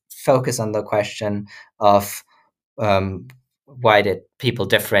really focus on the question of why did people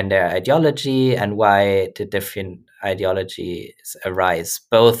differ in their ideology, and why did different ideologies arise,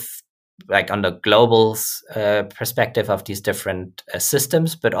 both like on the global perspective of these different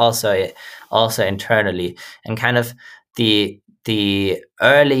systems, but also internally. And kind of the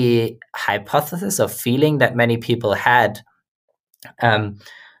early hypothesis or feeling that many people had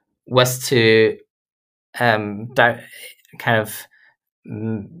was to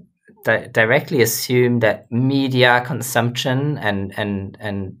directly assume that media consumption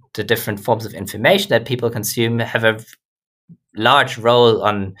and the different forms of information that people consume have a large role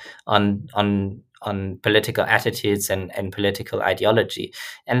on political attitudes and political ideology.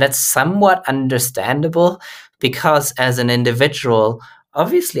 And that's somewhat understandable, because as an individual,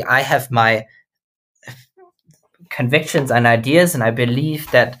 obviously I have my convictions and ideas, and I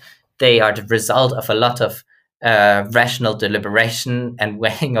believe that they are the result of a lot of rational deliberation and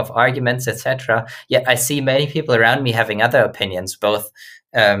weighing of arguments, etc. Yet I see many people around me having other opinions, both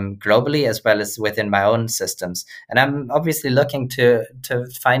globally as well as within my own systems. And I'm obviously looking to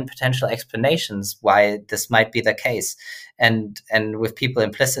find potential explanations why this might be the case, and with people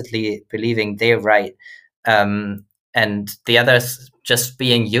implicitly believing they're right, and the others just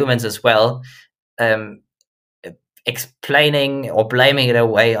being humans as well, explaining or blaming it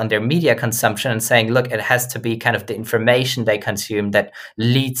away on their media consumption and saying, look, it has to be kind of the information they consume that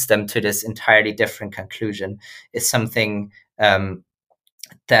leads them to this entirely different conclusion, is something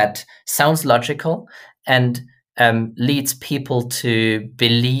that sounds logical and leads people to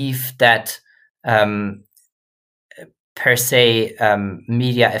believe that per se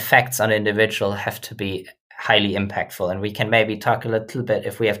media effects on an individual have to be highly impactful. And we can maybe talk a little bit,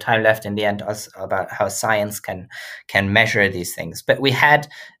 if we have time left in the end, about how science can measure these things. But we had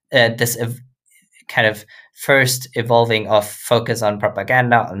this kind of first evolving of focus on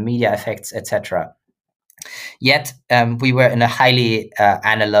propaganda, on media effects, etc. Yet we were in a highly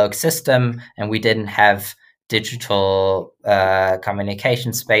analog system, and we didn't have digital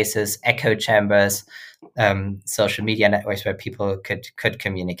communication spaces, echo chambers, social media networks where people could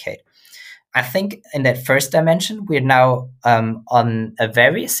communicate. I think in that first dimension, we're now on a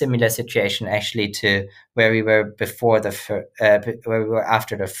very similar situation actually to where we were before where we were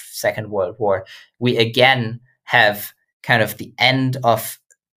after the Second World War. We again have kind of the end of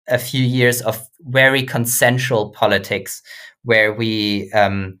a few years of very consensual politics, where we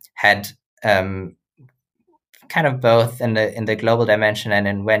had kind of both in the global dimension and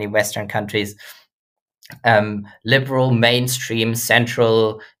in many Western countries, liberal, mainstream,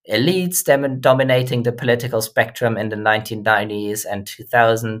 central elites dominating the political spectrum in the 1990s and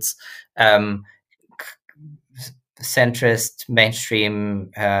 2000s, centrist,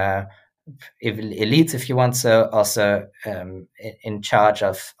 mainstream elites, if you want so, also in charge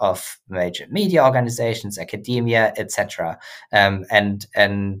of major media organizations, academia, etc.,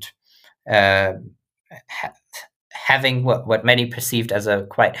 having what many perceived as a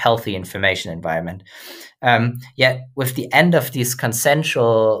quite healthy information environment. Yet, with the end of this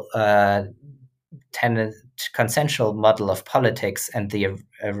consensual model of politics and the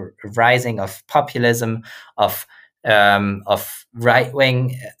rising of populism, of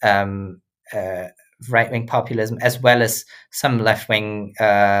right-wing populism, as well as some left-wing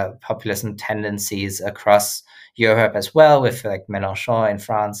populism tendencies across Europe as well, with like Mélenchon in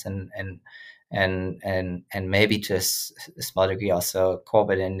France and maybe to a small degree also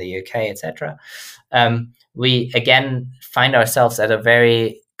Corbyn in the UK, etc. We again find ourselves at a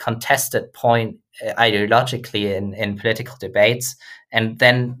very contested point ideologically in political debates, and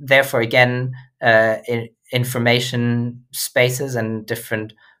then therefore again in information spaces and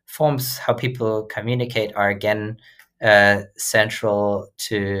different forms how people communicate are again central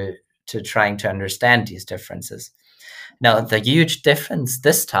to trying to understand these differences. Now, the huge difference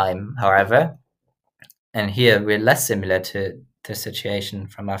this time, however, and here we're less similar to the situation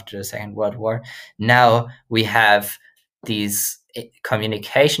from after the Second World War. Now we have these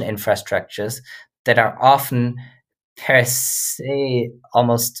communication infrastructures that are often per se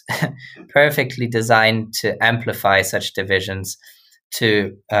almost perfectly designed to amplify such divisions,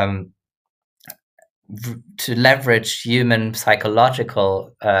 to leverage human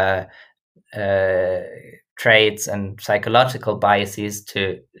psychological traits and psychological biases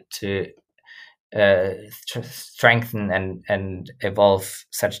to strengthen and evolve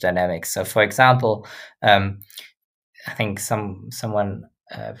such dynamics. So, for example, I think someone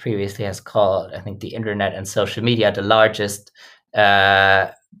previously has called, I think, the internet and social media the largest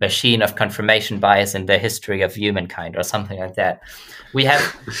machine of confirmation bias in the history of humankind, or something like that. We have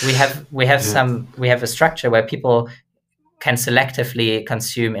a structure where people can selectively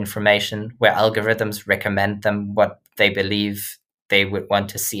consume information, where algorithms recommend them what they believe they would want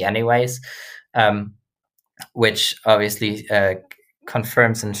to see anyways, which obviously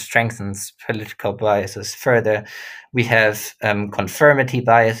confirms and strengthens political biases further. We have conformity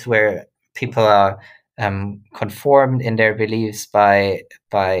bias, where people are conformed in their beliefs by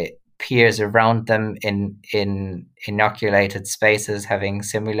peers around them in inoculated spaces having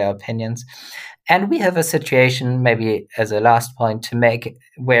similar opinions. And we have a situation, maybe as a last point to make,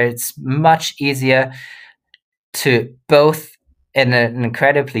 where it's much easier to both in an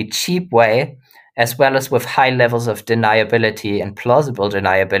incredibly cheap way, as well as with high levels of deniability and plausible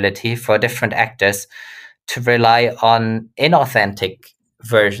deniability for different actors, to rely on inauthentic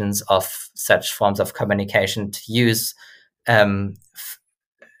versions of such forms of communication, to use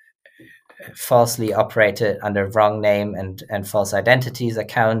falsely operated under wrong name and false identities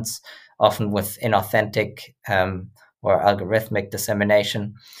accounts, often with inauthentic or algorithmic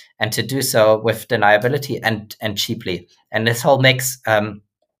dissemination, and to do so with deniability and cheaply. And this whole mix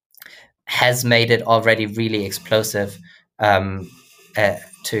has made it already really explosive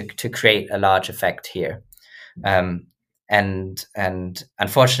to create a large effect here. And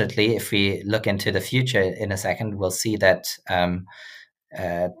unfortunately, if we look into the future in a second, we'll see that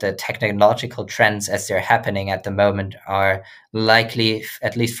the technological trends as they're happening at the moment are likely,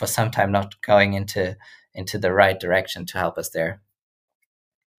 at least for some time, not going into the right direction to help us there.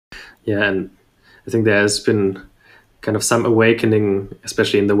 Yeah, and I think there has been kind of some awakening,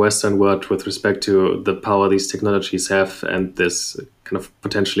 especially in the Western world, with respect to the power these technologies have and this kind of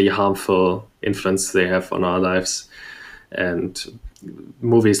potentially harmful influence they have on our lives. And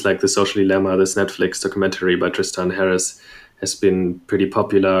movies like The Social Dilemma, this Netflix documentary by Tristan Harris, has been pretty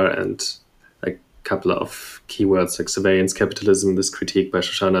popular, and like a couple of keywords like surveillance capitalism, this critique by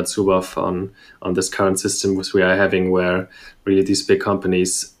Shoshana Zuboff on this current system which we are having, where really these big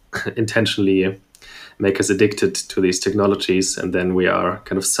companies intentionally make us addicted to these technologies, and then we are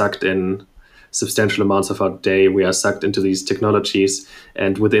kind of sucked in substantial amounts of our day. We are sucked into these technologies,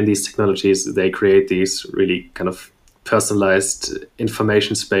 and within these technologies, they create these really kind of personalized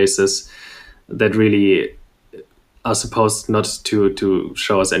information spaces that really are supposed not to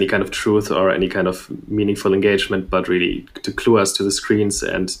show us any kind of truth or any kind of meaningful engagement, but really to clue us to the screens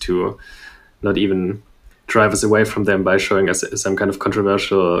and to not even drive us away from them by showing us some kind of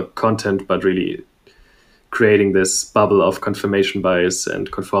controversial content, but really creating this bubble of confirmation bias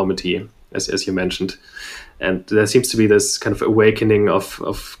and conformity, as you mentioned. And there seems to be this kind of awakening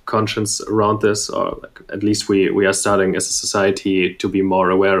of conscience around this, or at least we are starting as a society to be more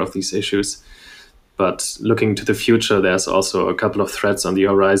aware of these issues. But looking to the future, there's also a couple of threats on the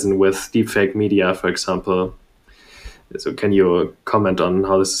horizon with deepfake media, for example. So can you comment on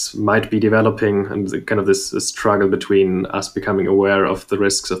how this might be developing and the, kind of this struggle between us becoming aware of the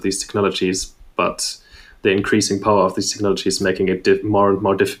risks of these technologies, but the increasing power of these technologies making it more and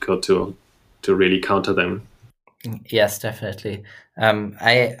more difficult to really counter them? Yes, definitely.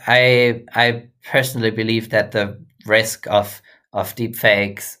 I personally believe that the risk of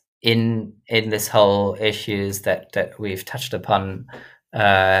deepfakes in this whole issues that we've touched upon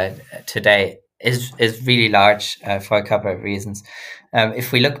today is really large for a couple of reasons.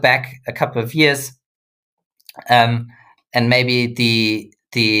 If we look back a couple of years, and maybe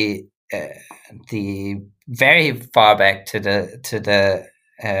the very far back to the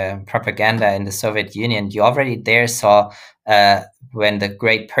propaganda in the Soviet Union, you already there saw when the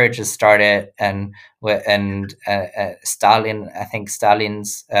Great Purges started, and Stalin, I think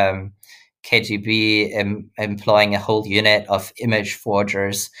Stalin's KGB employing a whole unit of image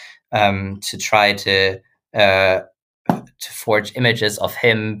forgers to try to forge images of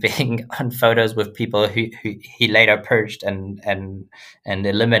him being on photos with people who he later purged and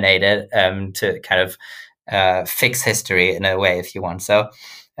eliminated to kind of fix history in a way, if you want. So,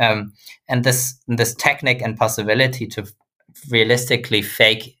 and this technique and possibility to realistically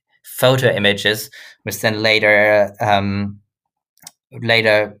fake photo images was then later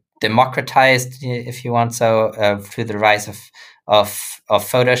democratized, if you want, so through the rise of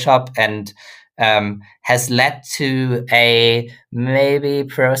Photoshop, and has led to a maybe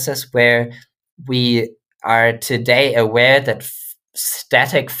process where we are today aware that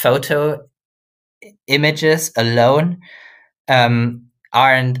static photo images alone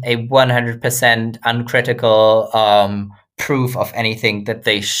aren't a 100% uncritical proof of anything that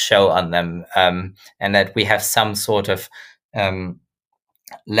they show on them, and that we have some sort of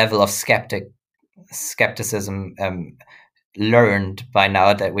level of skepticism learned by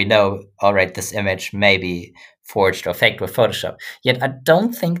now that we know, all right, this image may be forged or faked with Photoshop. Yet I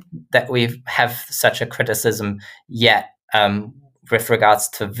don't think that we have such a criticism yet with regards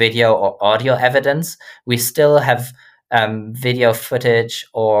to video or audio evidence. We still have video footage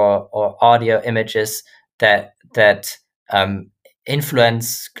or audio images that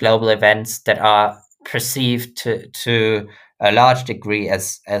influence global events that are perceived to a large degree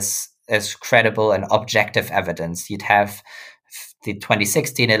as credible and objective evidence. You'd have the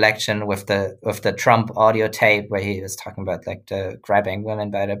 2016 election with the Trump audio tape where he was talking about like the grabbing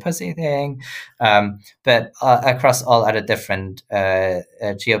women by the pussy thing, but across all other different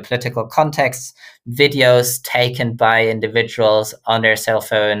geopolitical contexts, videos taken by individuals on their cell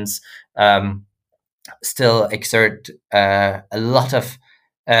phones still exert a lot of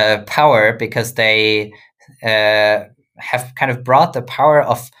power, because they have kind of brought the power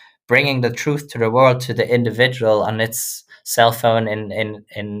of bringing the truth to the world to the individual on its cell phone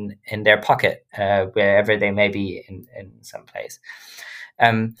in their pocket, wherever they may be in some place.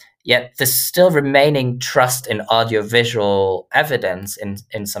 Yet the still remaining trust in audiovisual evidence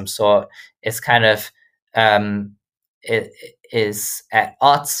in some sort is kind of it is at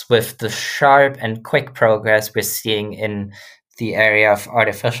odds with the sharp and quick progress we're seeing in the area of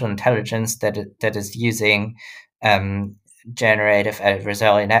artificial intelligence that is using generative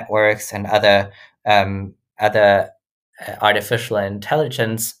adversarial networks and other artificial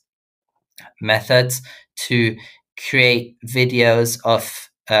intelligence methods to create videos of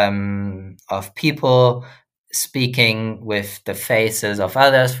people speaking with the faces of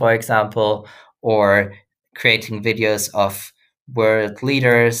others, for example, or creating videos of world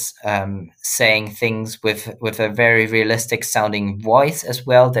leaders saying things with a very realistic sounding voice as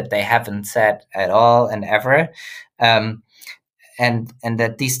well that they haven't said at all and ever, and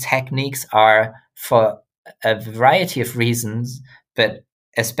that these techniques are, for a variety of reasons, but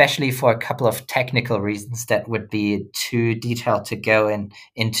especially for a couple of technical reasons that would be too detailed to go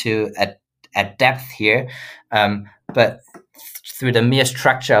into at depth here, but through the mere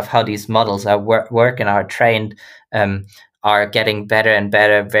structure of how these models are work and are trained, are getting better and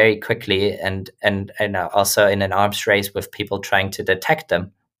better very quickly, and also in an arms race with people trying to detect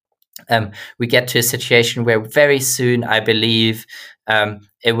them. we get to a situation where very soon, I believe,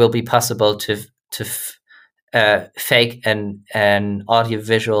 it will be possible to fake an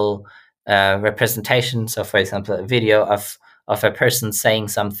audiovisual representation. So, for example, a video of a person saying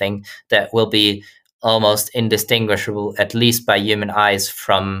something that will be almost indistinguishable, at least by human eyes,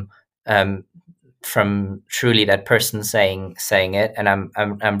 from truly that person saying it. And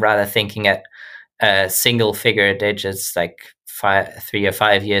I'm rather thinking at single figure digits, like 3 or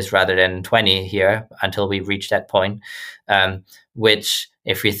 5 years rather than 20 here, until we reach that point, which,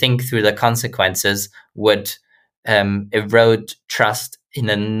 if we think through the consequences, would erode trust in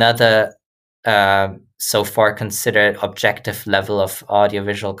another so far considered objective level of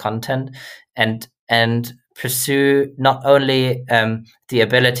audiovisual content, and pursue not only the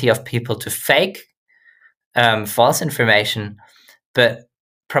ability of people to fake false information, but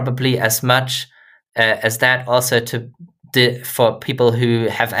probably as much as that also for people who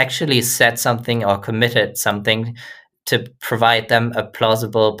have actually said something or committed something, to provide them a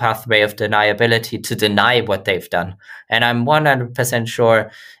plausible pathway of deniability to deny what they've done. And I'm 100%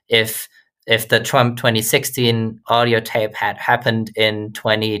 sure if the Trump 2016 audio tape had happened in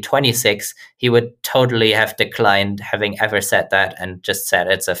 2026, he would totally have declined having ever said that and just said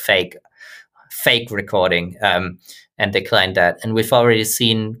it's a fake recording, and declined that. And we've already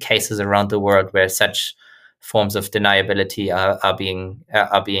seen cases around the world where such forms of deniability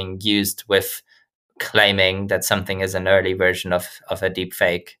are being used, with claiming that something is an early version of a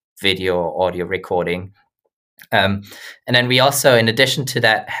deepfake video or audio recording. And then we also, in addition to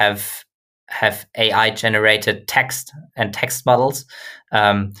that, have AI generated text and text models.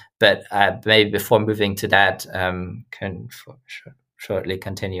 But maybe before moving to that, can shortly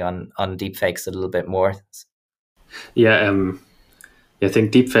continue on deepfakes a little bit more. Yeah, I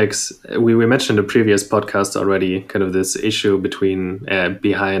think deepfakes, we mentioned in the previous podcast already, kind of this issue between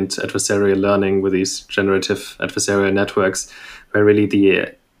behind adversarial learning with these generative adversarial networks, where really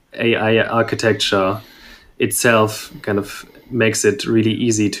the AI architecture itself kind of makes it really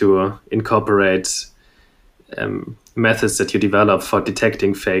easy to incorporate methods that you develop for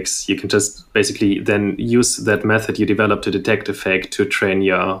detecting fakes. You can just basically then use that method you develop to detect a fake to train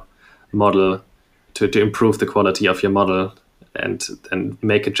your model, to improve the quality of your model, and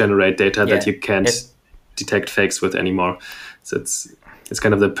make it generate data that you can't detect fakes with anymore. So it's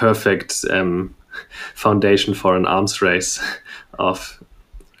kind of the perfect foundation for an arms race of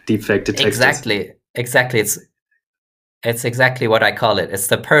deepfake detectors. Exactly. It's exactly what I call it. It's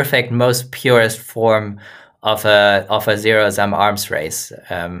the perfect, most purest form of a zero-sum arms race.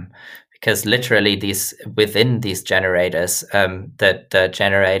 Because literally within these generators, the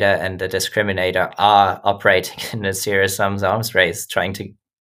generator and the discriminator are operating in a zero-sum arms race, trying to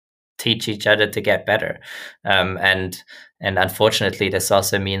teach each other to get better. And unfortunately, this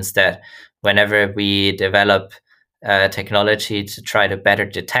also means that whenever we develop technology to try to better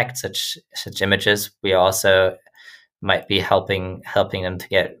detect such images, we also might be helping them to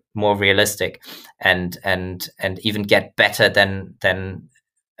get more realistic and even get better than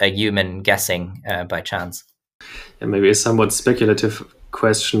a human guessing by chance. Yeah, maybe a somewhat speculative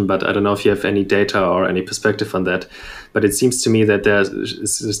question, but I don't know if you have any data or any perspective on that. But it seems to me that there's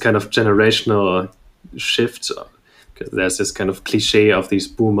this kind of generational shift. There's this kind of cliche of these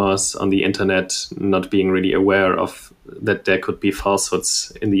boomers on the internet not being really aware of that there could be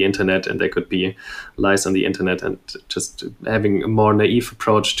falsehoods in the internet and there could be lies on the internet, and just having a more naive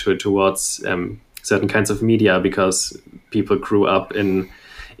approach towards certain kinds of media, because people grew up in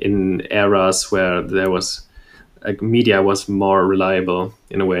eras where there was media was more reliable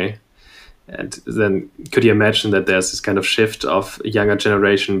in a way. And then could you imagine that there's this kind of shift of a younger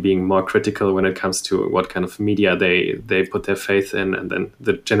generation being more critical when it comes to what kind of media they put their faith in, and then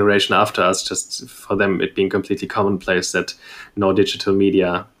the generation after us, just for them it being completely commonplace that no digital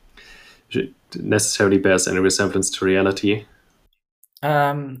media necessarily bears any resemblance to reality?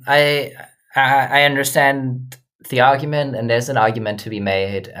 I understand the argument, and there's an argument to be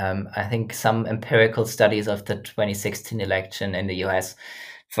made. I think some empirical studies of the 2016 election in the US,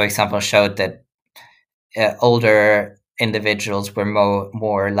 for example, showed that older individuals were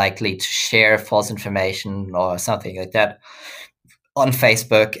more likely to share false information or something like that on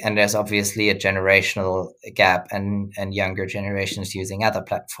Facebook, and there's obviously a generational gap, and younger generations using other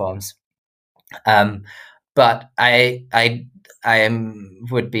platforms. But I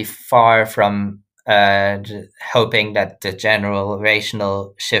would be far from hoping that the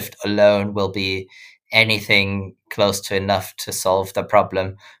generational shift alone will be anything close to enough to solve the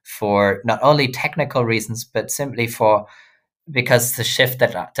problem, for not only technical reasons, but simply because the shift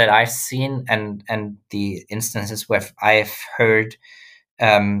that I've seen and the instances where I've heard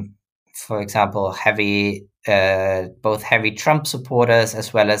for example, both heavy Trump supporters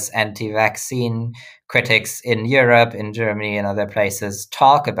as well as anti-vaccine critics in Europe, in Germany, and other places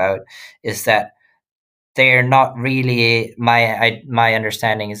talk about, is that they're not really, my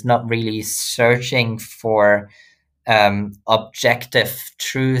understanding is not really searching for objective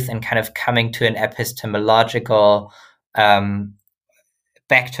truth and kind of coming to an epistemological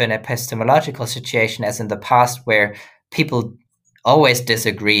back to an epistemological situation as in the past, where people always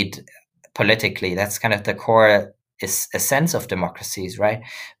disagreed politically. That's kind of the core essence of democracies, right?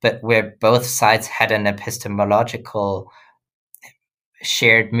 But where both sides had an epistemological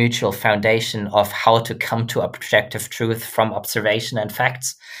shared mutual foundation of how to come to objective truth from observation and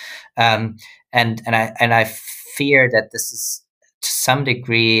facts. And I fear that this is to some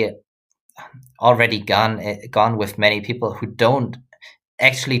degree already gone with many people who don't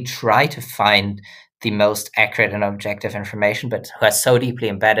actually try to find the most accurate and objective information, but who are so deeply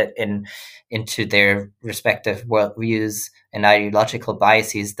embedded into their respective worldviews and ideological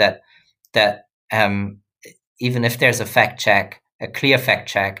biases that even if there's a clear fact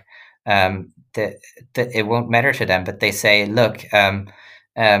check, that it won't matter to them. But they say, look,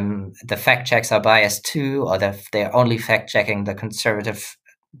 the fact checks are biased too, or they're only fact checking the conservative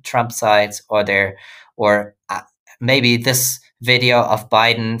Trump sides, or maybe this video of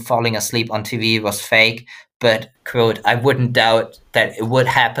Biden falling asleep on TV was fake, but quote, I wouldn't doubt that it would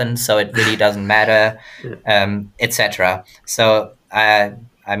happen, so it really doesn't matter, etc. So I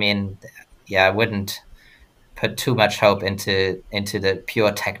wouldn't put too much hope into the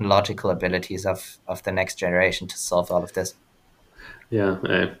pure technological abilities of the next generation to solve all of this. Yeah,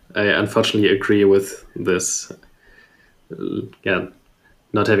 I unfortunately agree with this.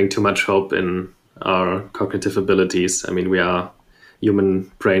 Not having too much hope in our cognitive abilities. I mean, we are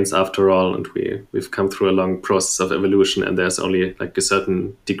human brains after all, and we've come through a long process of evolution, and there's only like a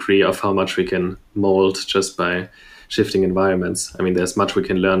certain degree of how much we can mold just by shifting environments. I mean, there's much we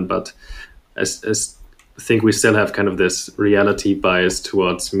can learn, but I think we still have kind of this reality bias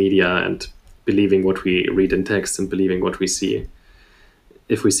towards media and believing what we read in text and believing what we see.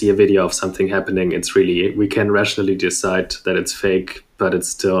 If we see a video of something happening, we can rationally decide that it's fake, but it's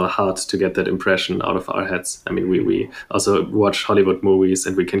still hard to get that impression out of our heads. I mean, we also watch Hollywood movies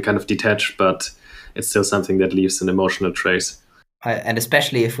and we can kind of detach, but it's still something that leaves an emotional trace. And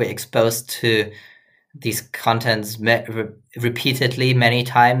especially if we're exposed to these contents repeatedly many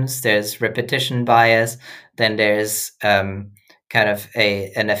times, there's repetition bias, then there's kind of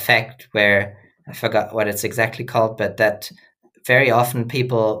an effect where, I forgot what it's exactly called, but that very often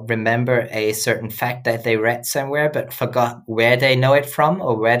people remember a certain fact that they read somewhere, but forgot where they know it from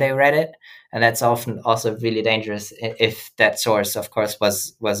or where they read it. And that's often also really dangerous if that source, of course,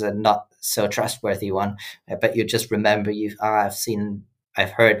 was a not so trustworthy one. But you just remember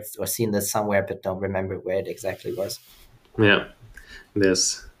I've heard or seen this somewhere, but don't remember where it exactly was. Yeah,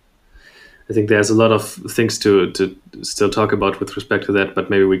 I think there's a lot of things to still talk about with respect to that, but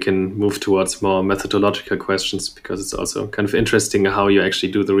maybe we can move towards more methodological questions, because it's also kind of interesting how you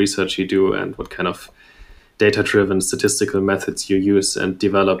actually do the research you do and what kind of data-driven statistical methods you use and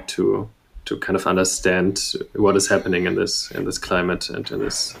develop to kind of understand what is happening in this climate and in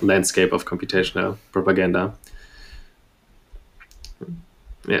this landscape of computational propaganda.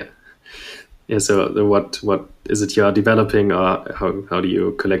 Yeah. So what is it you're developing, or how do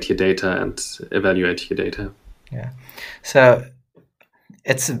you collect your data and evaluate your data? Yeah. So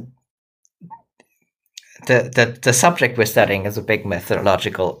it's the subject we're studying is a big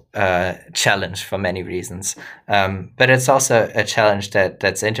methodological challenge for many reasons, but it's also a challenge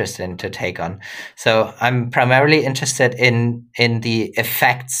that's interesting to take on. So I'm primarily interested in the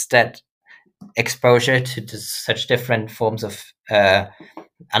effects that exposure to such different forms of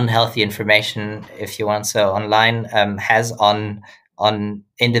unhealthy information, if you want, so online, has on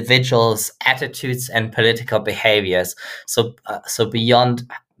individuals' attitudes and political behaviors. So beyond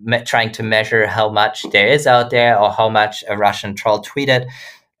trying to measure how much there is out there or how much a Russian troll tweeted,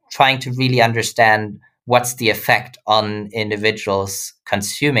 trying to really understand what's the effect on individuals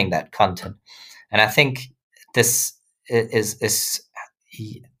consuming that content. And I think this is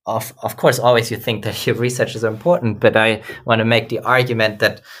of course, always you think that your research is important, but I want to make the argument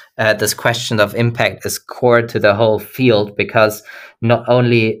that this question of impact is core to the whole field, because not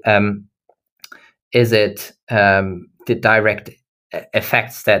only is it the direct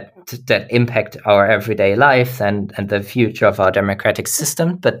effects that impact our everyday life and the future of our democratic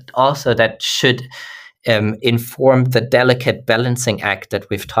system, but also that should inform the delicate balancing act that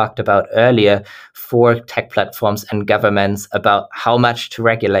we've talked about earlier for tech platforms and governments about how much to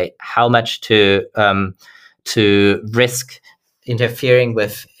regulate, how much to risk interfering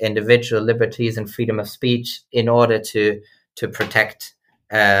with individual liberties and freedom of speech in order to protect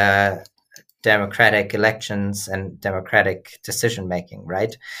democratic elections and democratic decision making,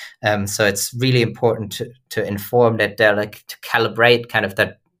 right? So it's really important to inform that to calibrate kind of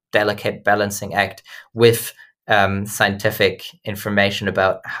that delicate balancing act with scientific information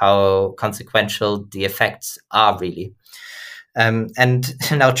about how consequential the effects are really. And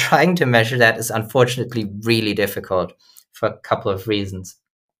now trying to measure that is unfortunately really difficult for a couple of reasons.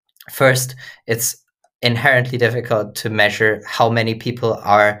 First, it's inherently difficult to measure how many people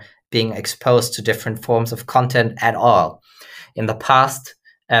are being exposed to different forms of content at all. In the past,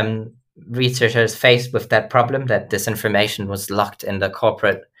 researchers faced with that problem that disinformation was locked in the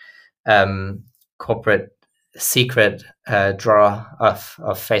corporate secret drawer of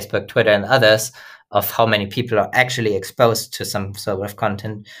Facebook, Twitter, and others of how many people are actually exposed to some sort of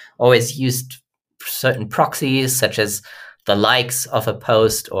content, always used certain proxies such as the likes of a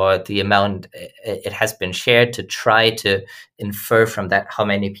post or the amount it has been shared to try to infer from that how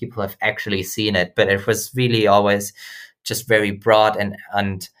many people have actually seen it. But it was really always just very broad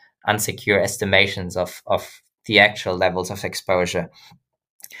and unsecure estimations of the actual levels of exposure.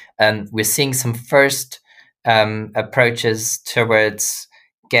 And we're seeing some first approaches towards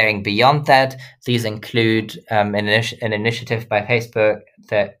getting beyond that. These include an initiative by Facebook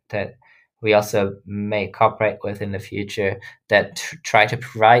that we also may cooperate with in the future that try to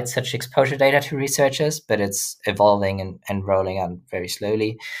provide such exposure data to researchers, but it's evolving and rolling out very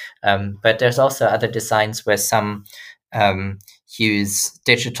slowly. But there's also other designs where some use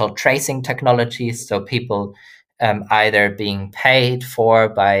digital tracing technologies, so people either being paid for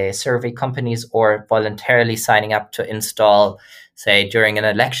by survey companies or voluntarily signing up to install, say, during an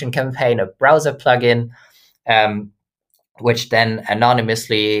election campaign, a browser plugin, which then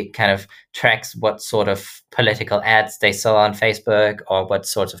anonymously kind of tracks what sort of political ads they saw on Facebook or what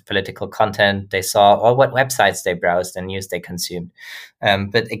sorts of political content they saw or what websites they browsed and news they consumed.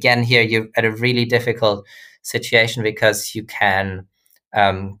 But again, here you're at a really difficult situation because you can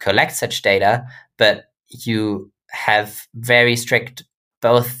collect such data, but you have very strict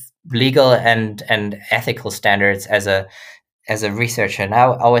both legal and ethical standards as a researcher. And I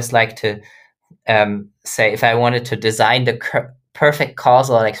always like to say, if I wanted to design the perfect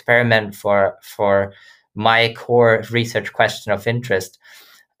causal experiment for my core research question of interest,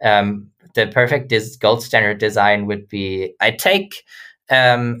 the perfect gold standard design would be: I take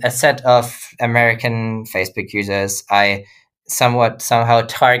a set of American Facebook users, I somehow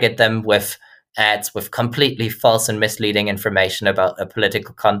target them with ads with completely false and misleading information about a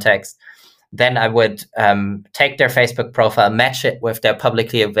political context. Then I would take their Facebook profile, match it with their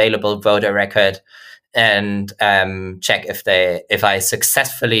publicly available voter record, and check if I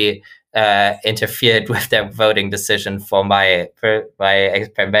successfully interfered with their voting decision for my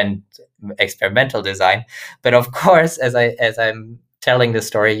experimental design. But of course, as I'm telling the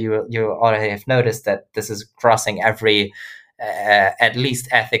story, you already have noticed that this is crossing every at least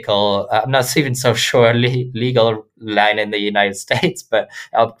ethical, I'm not even so sure legal line in the United States, but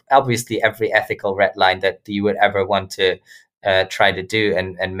obviously every ethical red line that you would ever want to try to do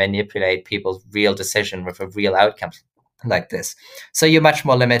and manipulate people's real decision with a real outcome like this. So you're much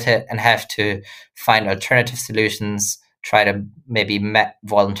more limited and have to find alternative solutions, try to maybe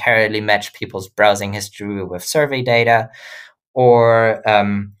voluntarily match people's browsing history with survey data, or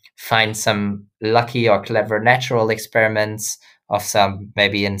find some lucky or clever natural experiments of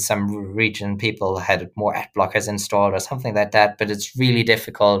maybe in some region people had more ad blockers installed or something like that. But it's really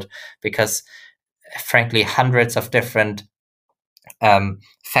difficult because, frankly, hundreds of different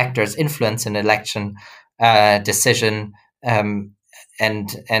factors influence an election decision,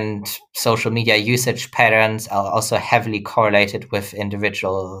 and social media usage patterns are also heavily correlated with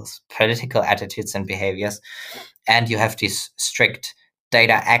individuals' political attitudes and behaviors. And you have these strict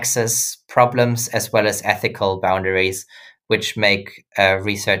data access problems as well as ethical boundaries, which make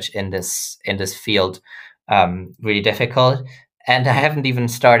research in this field really difficult. And I haven't even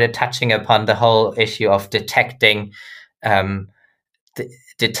started touching upon the whole issue of detecting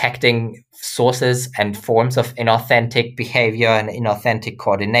sources and forms of inauthentic behavior and inauthentic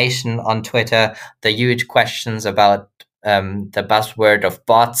coordination on Twitter. The huge questions about the buzzword of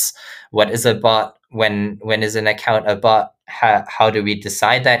bots. What is a bot? When is an account a bot? How do we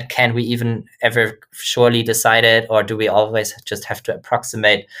decide that? Can we even ever surely decide it? Or do we always just have to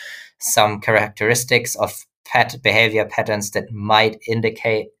approximate some characteristics of behavior patterns that might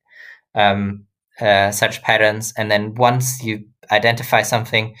indicate such patterns? And then once you identify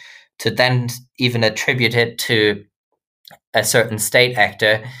something, to then even attribute it to a certain state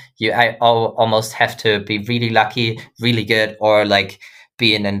actor, almost have to be really lucky, really good, or like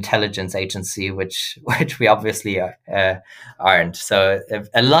be an intelligence agency, which we obviously aren't. So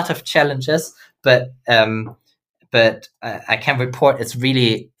a lot of challenges, but I can report it's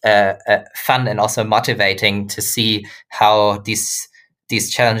really fun and also motivating to see how these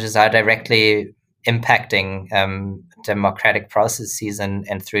challenges are directly impacting democratic processes,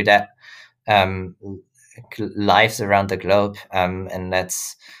 and through that lives around the globe, and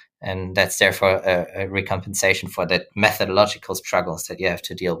that's therefore a recompensation for the methodological struggles that you have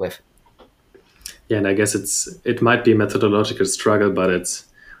to deal with. Yeah, and I guess it might be a methodological struggle, but it's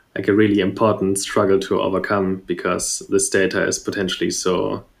like a really important struggle to overcome, because this data is potentially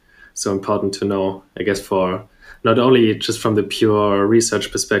so important to know, I guess, for not only just from the pure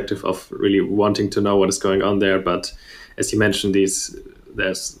research perspective of really wanting to know what is going on there, but as you mentioned,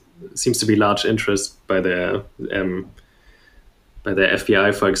 there's seems to be large interest by the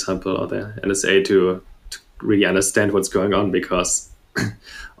FBI, for example, or the NSA to really understand what's going on, because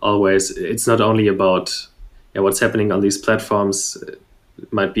always it's not only about what's happening on these platforms.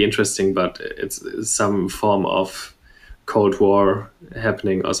 It might be interesting, but it's some form of Cold War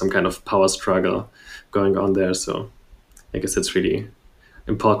happening, or some kind of power struggle going on there. So I guess it's really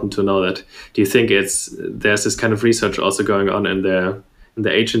important to know that. Do you think there's this kind of research also going on in the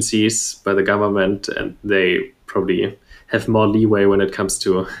agencies by the government, and they probably have more leeway when it comes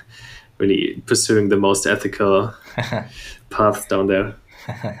to really pursuing the most ethical paths down there?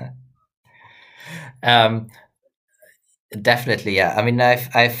 Definitely, yeah. I mean, I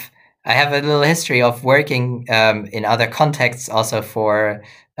have a little history of working in other contexts, also for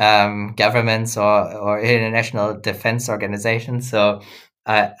governments or international defense organizations. So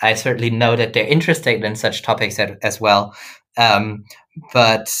I certainly know that they're interested in such topics as well.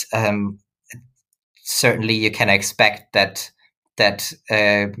 But certainly, you can expect that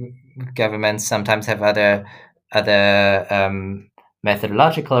governments sometimes have other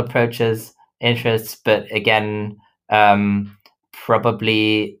methodological approaches, interests, but again,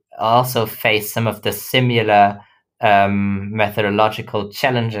 probably also face some of the similar methodological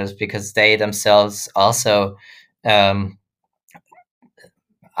challenges, because they themselves also,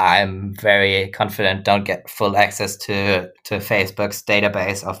 I'm very confident, don't get full access to Facebook's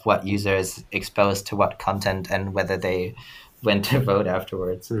database of what users exposed to what content and whether they went to vote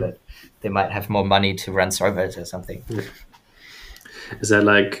afterwards. But they might have more money to run servers or something. Is that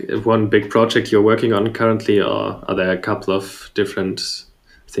like one big project you're working on currently, or are there a couple of different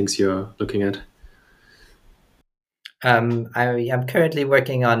things you're looking at? I'm currently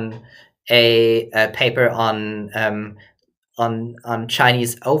working on a paper on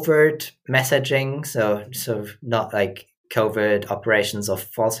Chinese overt messaging, so not like covert operations of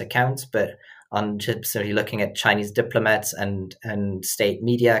false accounts, but on just looking at Chinese diplomats and state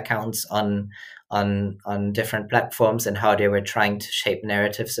media accounts on different platforms, and how they were trying to shape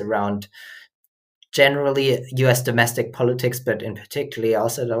narratives around generally U.S. domestic politics, but in particularly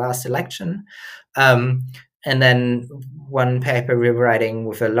also the last election. And then one paper we're writing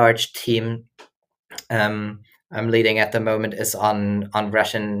with a large team I'm leading at the moment is on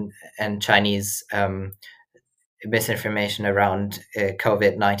Russian and Chinese misinformation around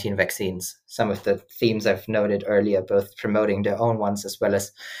COVID-19 vaccines. Some of the themes I've noted earlier, both promoting their own ones as well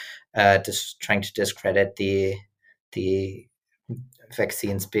as just trying to discredit the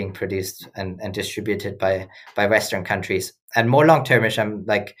vaccines being produced and distributed by Western countries. And more long-termish, I'm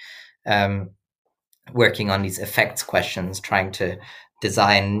like working on these effects questions, trying to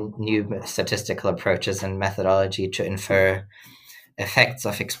design new statistical approaches and methodology to infer effects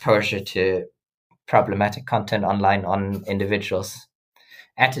of exposure to problematic content online on individuals'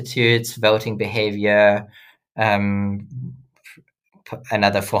 attitudes, voting behavior, and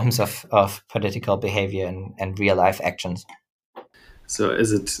other forms of political behavior and real life actions. So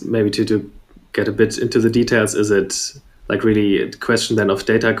is it, maybe to get a bit into the details, is it like really a question then of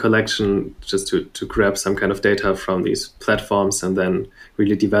data collection, just to grab some kind of data from these platforms and then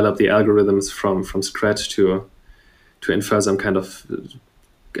really develop the algorithms from scratch to infer some kind of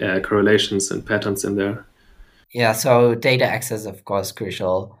correlations and patterns in there? Yeah, so data access, of course,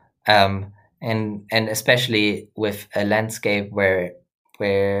 crucial, and especially with a landscape where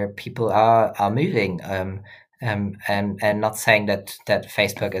people are moving, and not saying that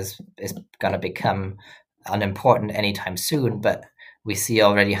Facebook is going to become unimportant anytime soon, but we see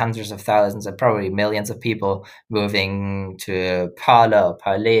already hundreds of thousands and probably millions of people moving to Parler or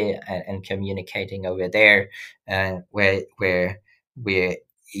Parler and communicating over there, where we're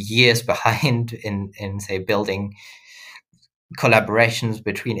years behind in say building collaborations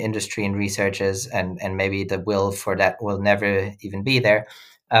between industry and researchers, and maybe the will for that will never even be there.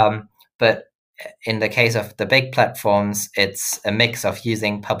 But in the case of the big platforms, it's a mix of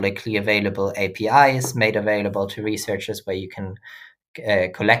using publicly available APIs made available to researchers where you can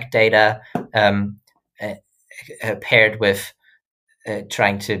collect data, paired with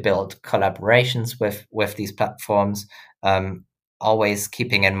trying to build collaborations with these platforms, always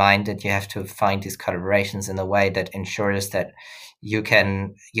keeping in mind that you have to find these collaborations in a way that ensures that you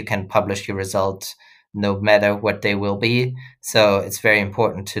can publish your results no matter what they will be. So it's very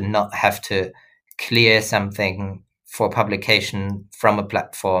important to not have to clear something for publication from a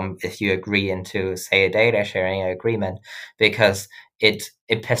platform if you agree into, say, a data sharing agreement, because it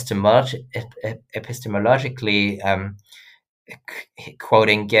epistemologically,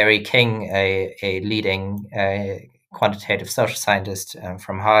 quoting Gary King, a leading quantitative social scientist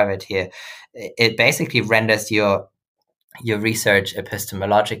from Harvard here, it basically renders your research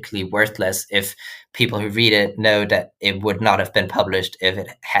epistemologically worthless if people who read it know that it would not have been published if it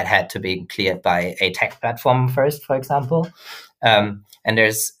had to be cleared by a tech platform first, for example. And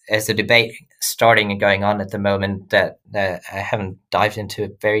there's a debate starting and going on at the moment that I haven't dived into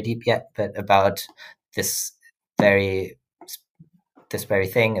it very deep yet, but about this very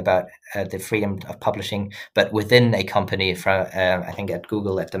thing about the freedom of publishing, but within a company, from I think at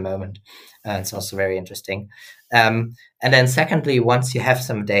Google at the moment. It's also very interesting. And then secondly, once you have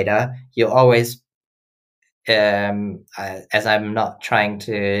some data, you always, as I'm not trying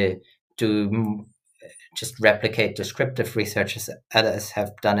to do just replicate descriptive research as others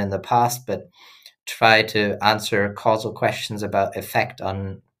have done in the past, but try to answer causal questions about effect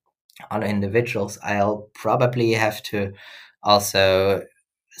on individuals, I'll probably have to also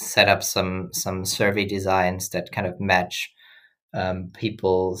set up some survey designs that kind of match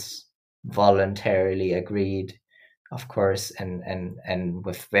people's voluntarily agreed, of course, and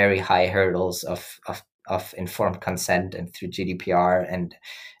with very high hurdles of informed consent and through GDPR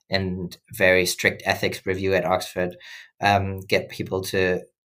and very strict ethics review at Oxford, get people to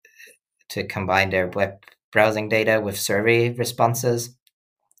combine their web browsing data with survey responses,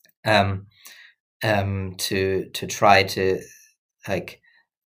 to try to like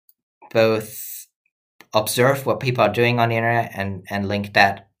both observe what people are doing on the internet and link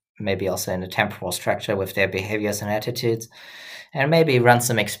that maybe also in a temporal structure with their behaviors and attitudes, and maybe run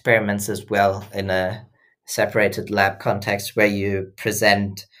some experiments as well in a separated lab context where you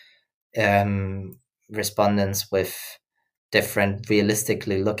present respondents with different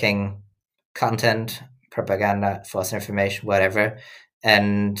realistically looking content, propaganda, false information, whatever,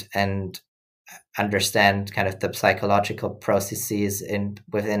 and understand kind of the psychological processes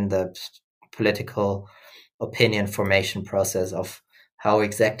within the political opinion formation process of how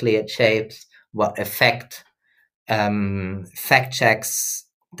exactly it shapes, what effect fact checks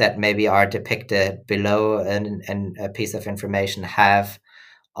that maybe are depicted below a piece of information have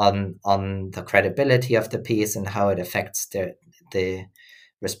on the credibility of the piece and how it affects the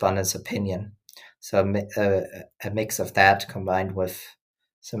respondent's opinion. So a mix of that combined with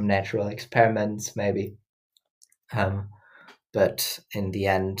some natural experiments maybe, but in the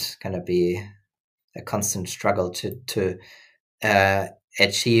end gonna be a constant struggle to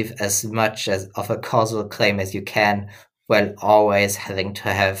achieve as much of a causal claim as you can, while always having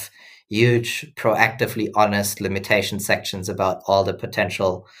to have huge, proactively honest limitation sections about all the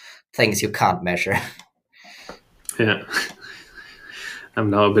potential things you can't measure. Yeah. I'm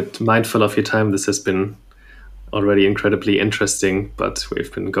now a bit mindful of your time. This has been already incredibly interesting, but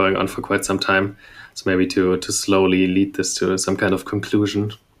we've been going on for quite some time. So maybe to slowly lead this to some kind of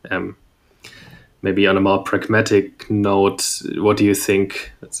conclusion. Maybe on a more pragmatic note, what do you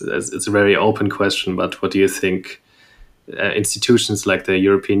think? It's a very open question, but what do you think institutions like the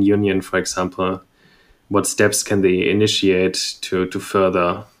European Union, for example, what steps can they initiate to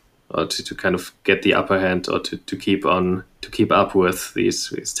further or to kind of get the upper hand or to keep up with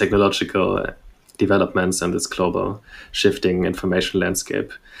these technological developments and this global shifting information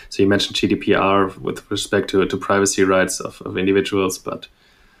landscape? So you mentioned GDPR with respect to privacy rights of individuals, but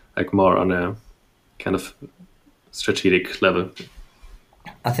like more on a kind of strategic level.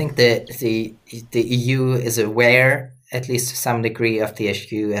 I think the EU is aware, at least to some degree, of the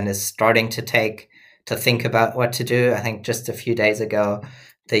issue and is starting to think about what to do. I think just a few days ago,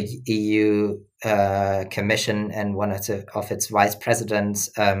 the EU Commission and one of its vice presidents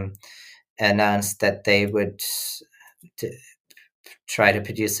announced that they would try to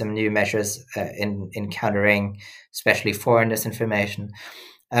produce some new measures in countering especially foreign disinformation.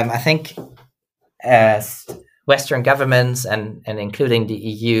 I think Western governments and including the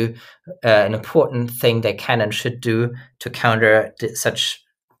EU, an important thing they can and should do to counter such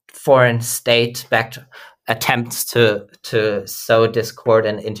foreign state-backed attempts to sow discord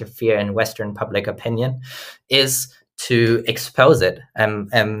and interfere in Western public opinion is to expose it.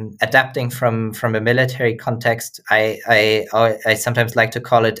 Adapting from a military context, I sometimes like to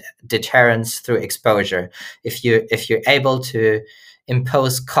call it deterrence through exposure. If you're able to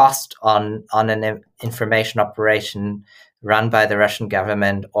impose cost on an information operation run by the Russian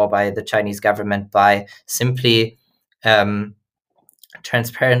government or by the Chinese government by simply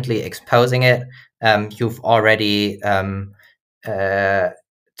transparently exposing it, you've already to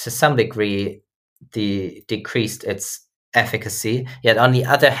some degree decreased its efficacy. Yet on the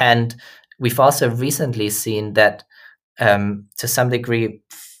other hand, we've also recently seen that to some degree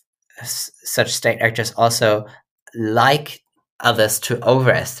such state actors also like others to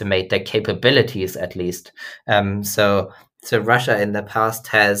overestimate their capabilities, at least. So Russia in the past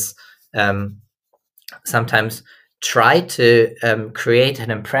has sometimes try to create an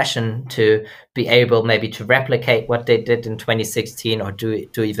impression to be able maybe to replicate what they did in 2016 or do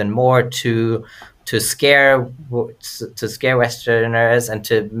even more to scare Westerners and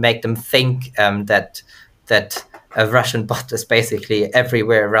to make them think that a Russian bot is basically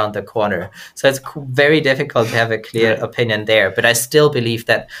everywhere around the corner. So it's very difficult to have a clear opinion there. But I still believe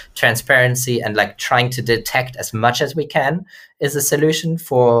that transparency and like trying to detect as much as we can is a solution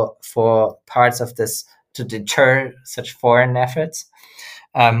for parts of this to deter such foreign efforts.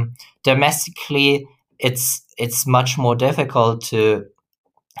 Domestically, it's much more difficult to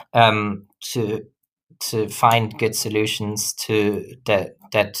find good solutions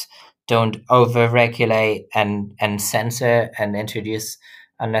that don't over-regulate and censor and introduce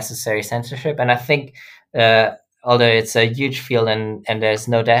unnecessary censorship. And I think, although it's a huge field and there's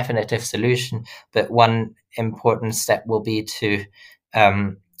no definitive solution, but one important step will be to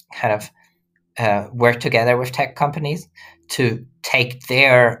work together with tech companies to take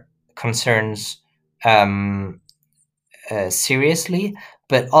their concerns seriously,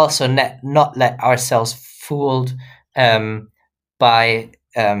 but also not let ourselves fooled by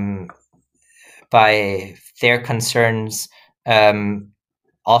their concerns,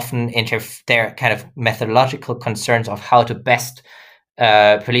 often their kind of methodological concerns of how to best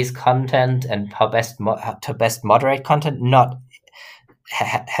police content and how to best moderate content, not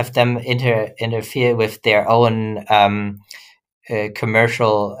have them interfere with their own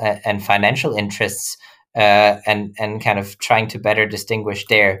commercial and financial interests, and kind of trying to better distinguish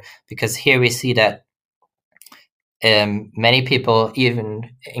there. Because here we see that many people, even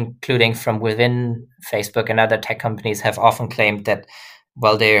including from within Facebook and other tech companies, have often claimed that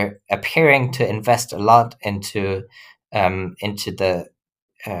while they're appearing to invest a lot into the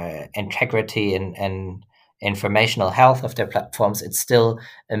integrity and informational health of their platforms, it's still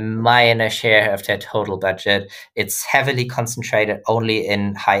a minor share of their total budget. It's heavily concentrated only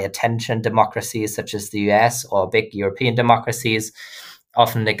in high attention democracies such as the US or big European democracies,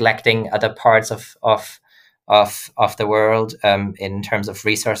 often neglecting other parts of the world in terms of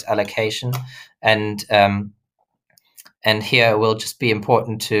resource allocation. And here it will just be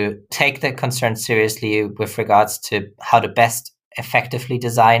important to take the concern seriously with regards to how to best effectively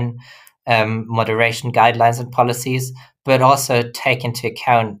design moderation guidelines and policies, but also take into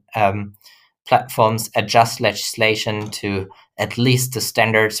account platforms adjust legislation to at least the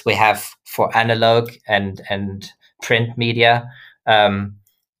standards we have for analog and print media, and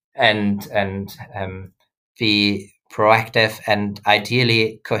be proactive and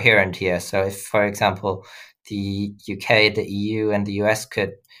ideally coherent here. So if, for example, the UK, the EU, and the US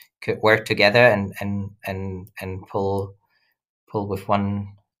could work together and pull with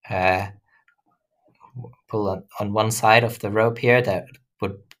one pull on one side of the rope here, that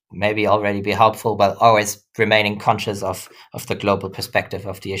would maybe already be helpful, but always remaining conscious of the global perspective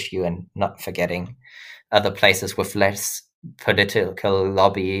of the issue and not forgetting other places with less political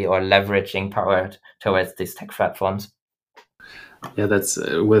lobby or leveraging power towards these tech platforms. Yeah, that's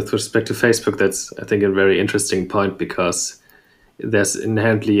with respect to Facebook, that's, I think, a very interesting point, because there's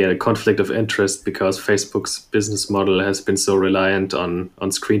inherently a conflict of interest, because Facebook's business model has been so reliant on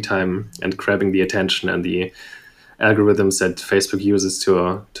screen time and grabbing the attention and the algorithms that Facebook uses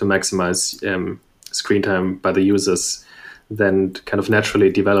to maximize screen time by the users, then kind of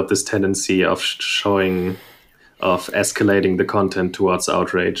naturally develop this tendency of escalating the content towards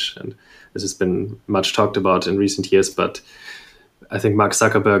outrage. And this has been much talked about in recent years, but I think Mark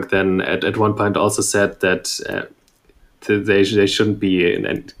Zuckerberg then at one point also said that they shouldn't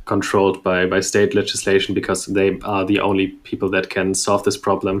be controlled by state legislation, because they are the only people that can solve this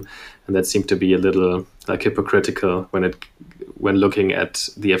problem, and that seemed to be a little like hypocritical when looking at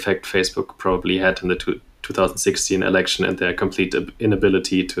the effect Facebook probably had in the 2016 election and their complete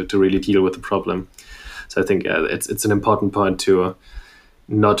inability to really deal with the problem. So I think it's an important point to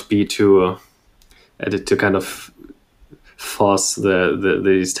not be too to kind of force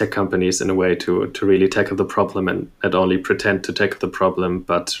these tech companies in a way to really tackle the problem, and not only pretend to tackle the problem,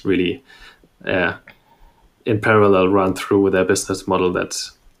 but really in parallel run through with their business model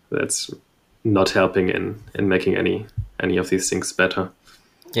that's not helping in making any of these things better.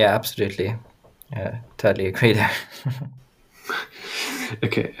 Yeah, absolutely. Totally agree there.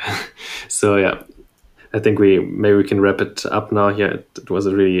 Okay, so yeah, I think maybe we can wrap it up now here. It was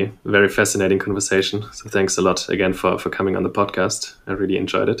a really very fascinating conversation. So thanks a lot again for coming on the podcast. I really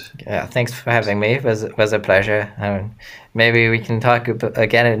enjoyed it. Yeah, thanks for having me. It was a pleasure. Maybe we can talk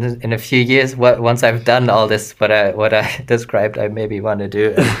again in a few years. Once I've done all this, what I described, I maybe want to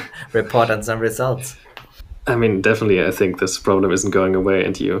do and report on some results. I mean, definitely, I think this problem isn't going away,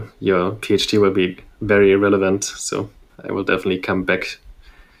 and your PhD will be very relevant. So I will definitely come back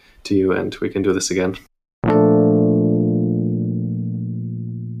to you, and we can do this again.